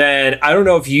school. And then, I don't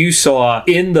know if you saw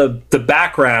in the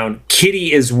background,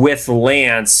 Kitty is with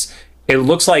Lance It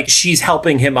looks like she's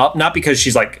helping him up, not because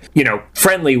she's like,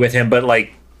 friendly with him, but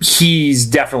like he's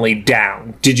definitely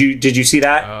down. Did you see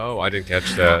that? Oh, I didn't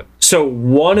catch that. So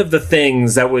one of the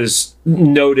things that was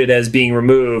noted as being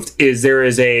removed is there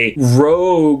is a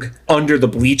Rogue under the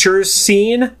bleachers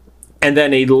scene and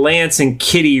then a Lance and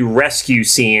Kitty rescue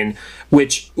scene,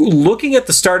 which, looking at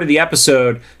the start of the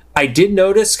episode, I did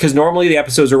notice, because normally the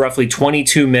episodes are roughly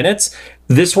 22 minutes.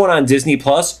 This one on Disney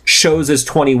Plus shows as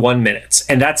 21 minutes.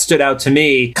 And that stood out to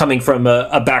me, coming from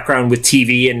a background with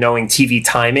TV and knowing TV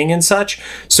timing and such.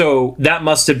 So that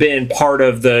must have been part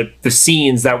of the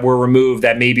scenes that were removed,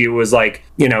 that maybe it was like,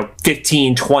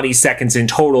 15, 20 seconds in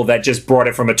total that just brought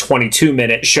it from a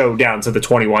 22-minute show down to the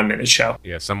 21-minute show.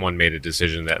 Yeah, someone made a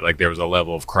decision that like there was a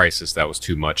level of crisis that was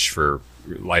too much for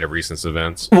light of recent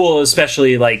events. Well,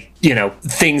 especially like,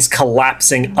 things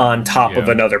collapsing on top of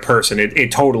another person.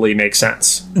 It totally makes sense.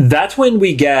 That's when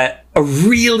we get a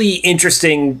really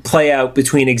interesting play out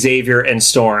between Xavier and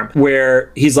Storm,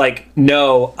 where he's like,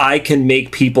 no, I can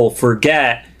make people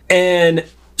forget. And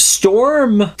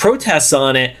Storm protests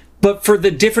on it, but for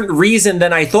the different reason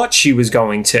than I thought she was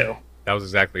going to. That was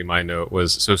exactly my note.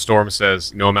 So Storm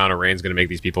says no amount of rain is going to make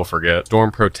these people forget.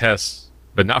 Storm protests,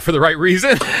 but not for the right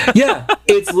reason. Yeah,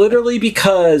 it's literally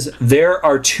because there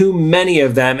are too many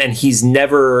of them and he's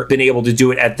never been able to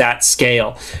do it at that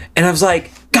scale. And I was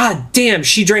like, God damn,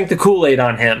 she drank the Kool-Aid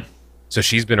on him. So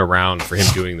she's been around for him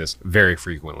doing this very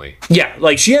frequently. Yeah,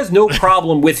 like she has no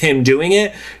problem with him doing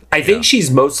it. I think she's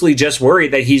mostly just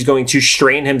worried that he's going to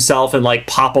strain himself and like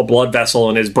pop a blood vessel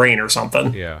in his brain or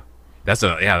something. Yeah. That's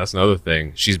another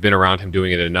thing. She's been around him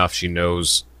doing it enough. She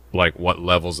knows like what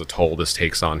levels of toll this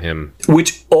takes on him.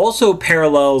 Which also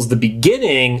parallels the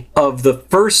beginning of the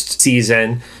first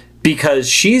season, because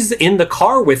she's in the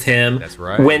car with him. That's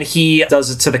right. When he does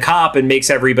it to the cop and makes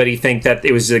everybody think that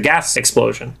it was a gas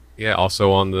explosion. Yeah,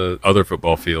 also on the other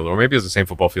football field, or maybe it's the same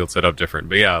football field set up different.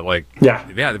 But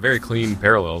they're very clean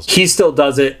parallels. He still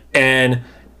does it, and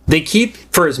they keep,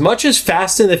 for as much as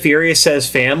Fast and the Furious says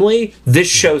family, this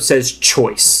show says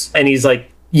choice. And he's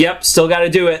like, yep, still got to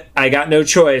do it. I got no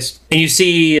choice. And you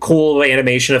see cool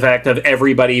animation effect of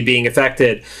everybody being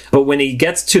affected. But when he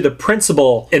gets to the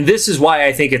principal, and this is why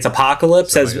I think it's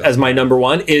Apocalypse as my number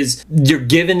one, is you're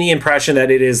given the impression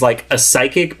that it is like a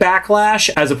psychic backlash,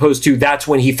 as opposed to that's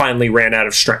when he finally ran out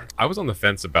of strength. I was on the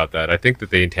fence about that. I think that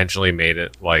they intentionally made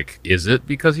it like, is it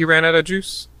because he ran out of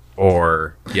juice?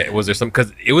 Or, was there some,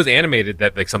 because it was animated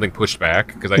that like something pushed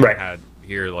back, because I had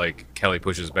here like Kelly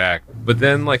pushes back, but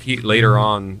then like he later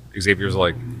on Xavier's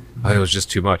like, oh, it was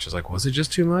just too much. I was like, was it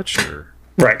just too much? Or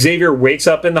Xavier wakes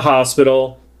up in the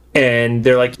hospital and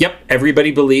they're like, yep,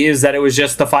 everybody believes that it was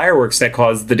just the fireworks that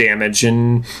caused the damage.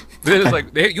 And it's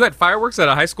like, you had fireworks at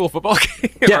a high school football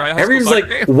game? Yeah, everyone's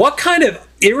like, what kind of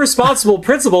irresponsible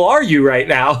principal are you right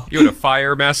now? You had a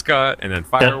fire mascot and then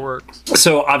fireworks. Yeah.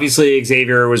 So obviously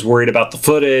Xavier was worried about the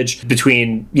footage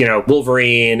between,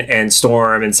 Wolverine and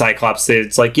Storm and Cyclops.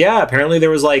 It's like, yeah, apparently there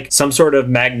was like some sort of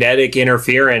magnetic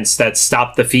interference that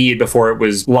stopped the feed before it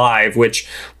was live, which,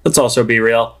 let's also be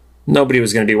real, nobody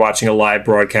was going to be watching a live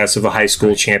broadcast of a high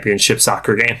school championship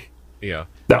soccer game. Yeah.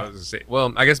 No.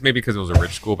 Well, I guess maybe because it was a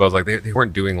rich school, but I was like, they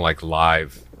weren't doing like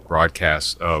live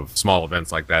broadcasts of small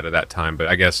events like that at that time. But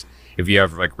I guess if you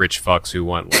have like rich fucks who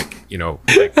want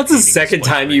like, that's the second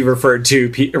time you referred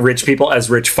to rich people as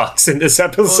rich fucks in this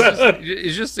episode. Well,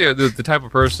 it's just the type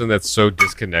of person that's so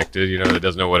disconnected, that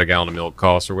doesn't know what a gallon of milk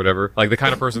costs or whatever. Like the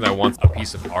kind of person that wants a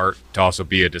piece of art to also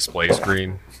be a display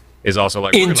screen is also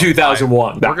like, in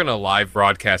 2001, we're gonna live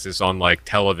broadcast this on like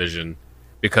television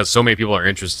because so many people are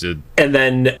interested. And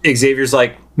then Xavier's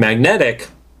like, magnetic?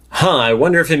 I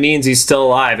wonder if it means he's still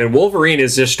alive. And Wolverine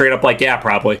is just straight up like, yeah,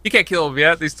 probably. You can't kill him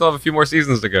yet. They still have a few more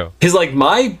seasons to go. He's like,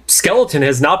 my skeleton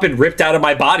has not been ripped out of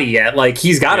my body yet. Like,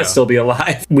 he's got to still be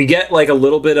alive. We get like a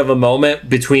little bit of a moment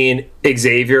between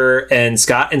Xavier and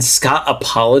Scott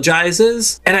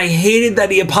apologizes. And I hated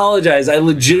that he apologized. I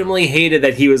legitimately hated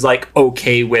that he was like,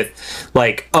 okay with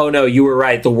like, oh no, you were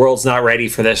right. The world's not ready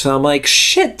for this. And I'm like,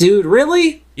 shit, dude,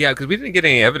 really? Yeah, because we didn't get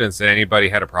any evidence that anybody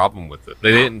had a problem with it.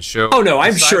 They didn't show... Oh, no,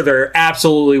 I'm sure there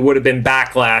absolutely would have been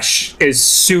backlash as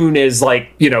soon as,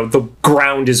 like, the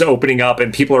ground is opening up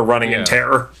and people are running in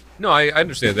terror. No, I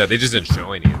understand that. They just didn't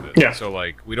show any of it. Yeah. So,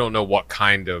 like, we don't know what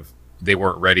kind of... They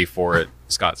weren't ready for it.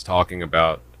 Scott's talking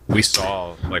about... We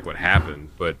saw, like, what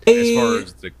happened. But as far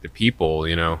as the people,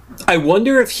 I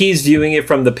wonder if he's viewing it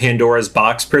from the Pandora's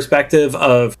box perspective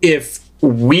of if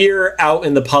we're out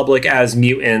in the public as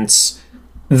mutants...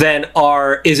 Then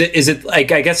is it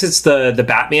like, I guess it's the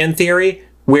Batman theory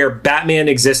where Batman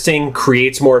existing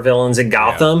creates more villains in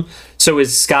Gotham. Yeah. So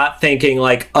is Scott thinking,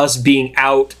 like, us being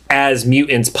out as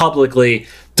mutants publicly,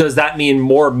 does that mean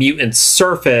more mutants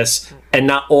surface and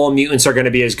not all mutants are going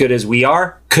to be as good as we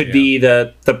are? Could be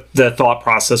the thought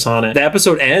process on it. The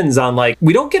episode ends on, like,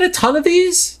 we don't get a ton of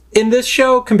these in this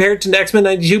show compared to X-Men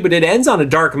 92, but it ends on a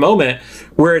dark moment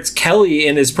where it's Kelly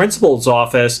in his principal's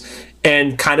office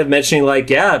and kind of mentioning, like,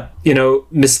 yeah, you know,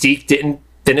 Mystique didn't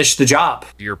finish the job.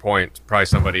 To your point, probably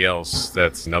somebody else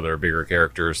that's another bigger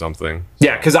character or something.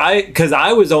 Yeah, because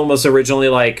I was almost originally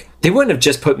like, they wouldn't have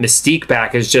just put Mystique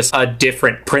back as just a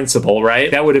different principal, right?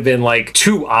 That would have been like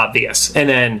too obvious. And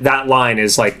then that line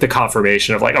is like the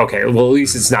confirmation of like, okay, well, at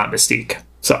least it's not Mystique.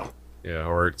 So yeah,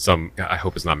 or I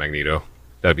hope it's not Magneto.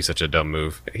 That'd be such a dumb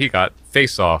move. He got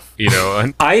face off, you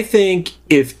know. I think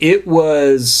if it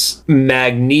was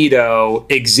Magneto,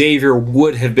 Xavier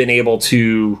would have been able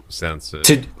to sense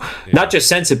it. Not just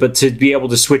sense it, but to be able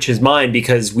to switch his mind,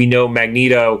 because we know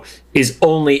Magneto is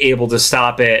only able to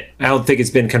stop it. I don't think it's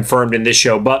been confirmed in this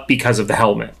show, but because of the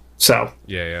helmet. So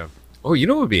yeah. Oh, you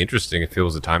know what would be interesting if he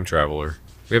was a time traveler?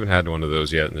 We haven't had one of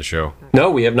those yet in the show. No,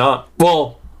 we have not.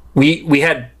 Well, we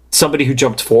had somebody who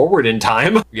jumped forward in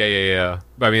time. Yeah.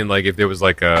 I mean, like, if there was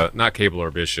like not Cable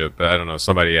or Bishop, but I don't know,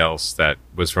 somebody else that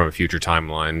was from a future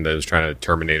timeline that was trying to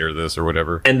Terminator this or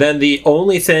whatever. And then the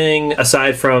only thing,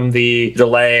 aside from the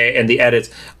delay and the edits,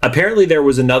 apparently there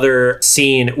was another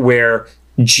scene where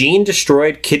Jean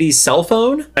destroyed Kitty's cell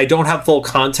phone. I don't have full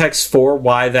context for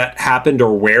why that happened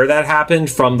or where that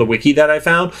happened from the wiki that I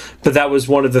found, but that was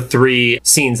one of the 3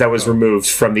 scenes that was removed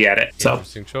from the edit. So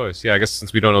interesting choice. Yeah, I guess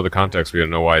since we don't know the context, we don't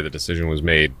know why the decision was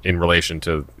made in relation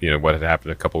to, you know, what had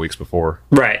happened a couple weeks before.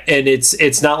 Right. And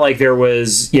it's not like there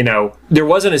was, you know, there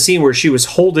wasn't a scene where she was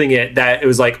holding it that it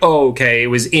was like, oh, okay, it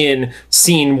was in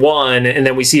scene 1 and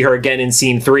then we see her again in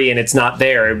scene 3 and it's not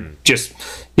there. Just,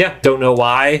 yeah, don't know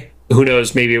why. Who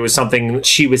knows, maybe it was something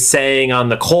she was saying on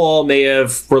the call may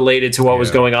have related to what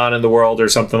was going on in the world or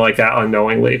something like that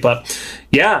unknowingly. But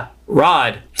yeah,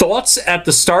 Rod, thoughts at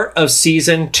the start of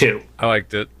season 2? I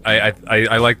liked it.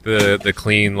 I liked the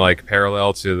clean, like,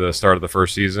 parallel to the start of the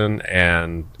first season,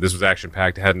 and this was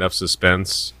action-packed. It had enough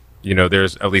suspense. You know,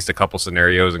 there's at least a couple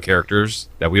scenarios and characters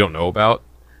that we don't know about,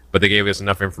 but they gave us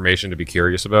enough information to be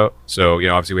curious about. So, you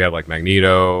know, obviously we had, like,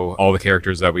 Magneto, all the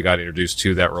characters that we got introduced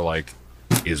to that were like,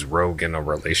 is Rogue in a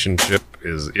relationship?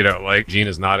 Is, you know, like, Jean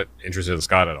is not interested in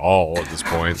Scott at all at this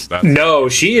point. So no,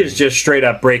 she is just straight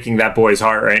up breaking that boy's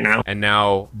heart right now. And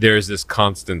now there's this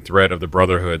constant threat of the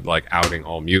Brotherhood, like, outing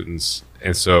all mutants.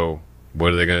 And so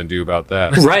what are they going to do about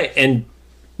that? Right. And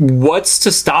what's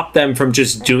to stop them from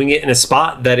just doing it in a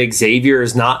spot that Xavier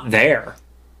is not there?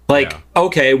 Like,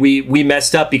 okay, we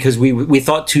messed up because we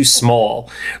thought too small.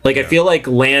 Like, I feel like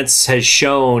Lance has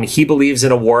shown he believes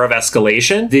in a war of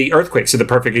escalation. The earthquakes are the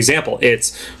perfect example.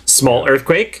 It's small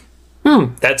earthquake.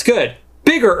 That's good.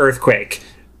 Bigger earthquake.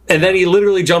 And then he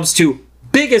literally jumps to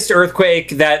biggest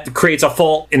earthquake that creates a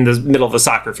fault in the middle of a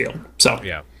soccer field. So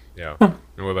yeah.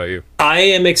 And what about you? I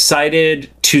am excited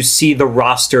to see the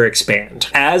roster expand.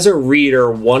 As a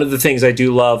reader, one of the things I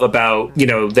do love about, you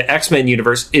know, the X-Men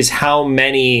universe is how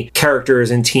many characters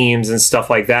and teams and stuff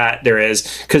like that there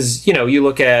is. Because, you know, you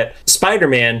look at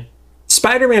Spider-Man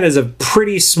is a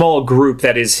pretty small group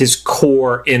that is his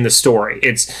core in the story.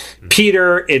 It's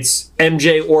Peter, it's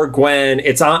MJ or Gwen,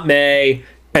 it's Aunt May,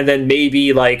 and then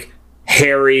maybe like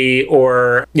Harry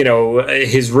or, you know,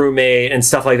 his roommate and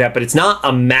stuff like that, but it's not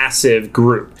a massive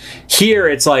group. Here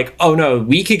it's like, oh no,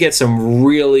 we could get some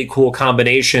really cool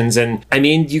combinations. And I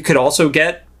mean, you could also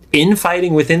get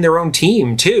infighting within their own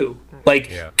team too. Like,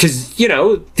 because, you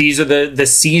know, these are the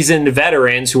seasoned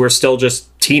veterans who are still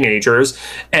just teenagers.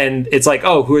 And it's like,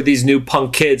 oh, who are these new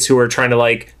punk kids who are trying to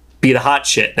like be the hot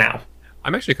shit now?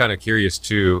 I'm actually kind of curious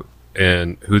too,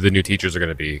 and who the new teachers are going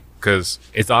to be, because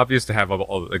it's obvious to have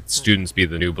all like, students be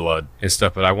the new blood and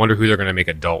stuff, but I wonder who they're going to make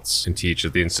adults and teach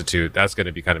at the Institute. That's going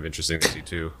to be kind of interesting to see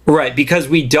too. Right, because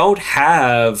we don't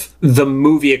have the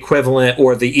movie equivalent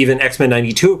or the even X-Men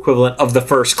 92 equivalent of the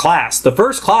First Class. The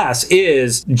First Class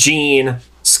is Jean,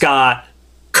 Scott,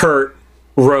 Kurt,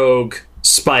 Rogue,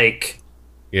 Spike,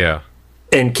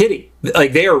 and Kitty.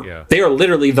 Like they are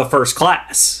literally the First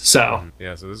Class. So so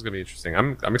this is gonna be interesting.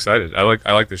 I'm excited. I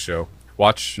like this show.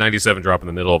 watch 97 drop in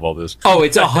the middle of all this. Oh,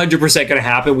 it's 100% going to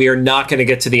happen. We are not going to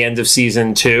get to the end of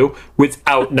season 2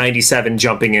 without 97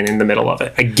 jumping in the middle of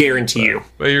it. I guarantee you.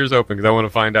 But here's open because I want to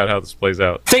find out how this plays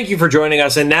out. Thank you for joining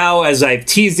us. And now, as I've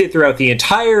teased it throughout the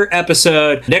entire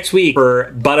episode, next week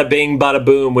for Bada Bing Bada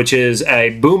Boom, which is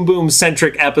a Boom Boom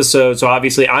centric episode. So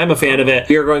obviously I'm a fan of it.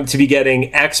 We are going to be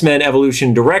getting X-Men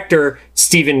Evolution director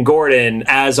Stephen Gordon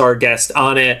as our guest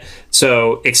on it.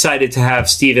 So excited to have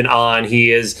Stephen on. He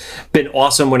has been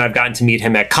awesome when I've gotten to meet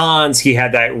him at cons. He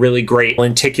had that really great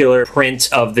lenticular print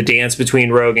of the dance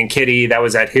between Rogue and Kitty that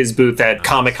was at his booth at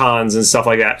Comic-Cons and stuff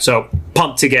like that. So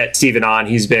pumped to get Stephen on.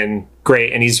 He's been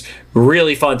great, and he's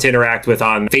really fun to interact with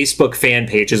on Facebook fan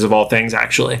pages of all things,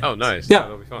 actually. Oh, nice. Yeah.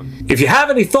 That'll be fun. If you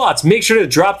have any thoughts, make sure to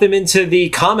drop them into the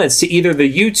comments to either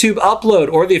the YouTube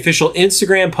upload or the official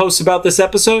Instagram post about this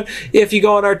episode. If you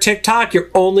go on our TikTok,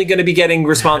 you're only going to be getting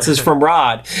responses from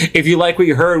Rod. If you like what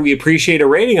you heard, we appreciate a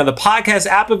rating on the podcast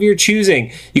app of your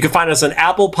choosing. You can find us on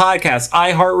Apple Podcasts,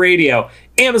 iHeartRadio,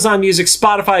 Amazon Music,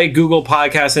 Spotify, Google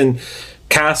Podcasts, and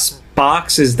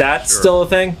Castbox. Is that still a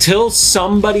thing? Till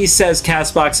somebody says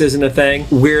Castbox isn't a thing,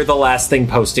 we're the last thing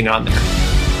posting on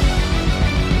there.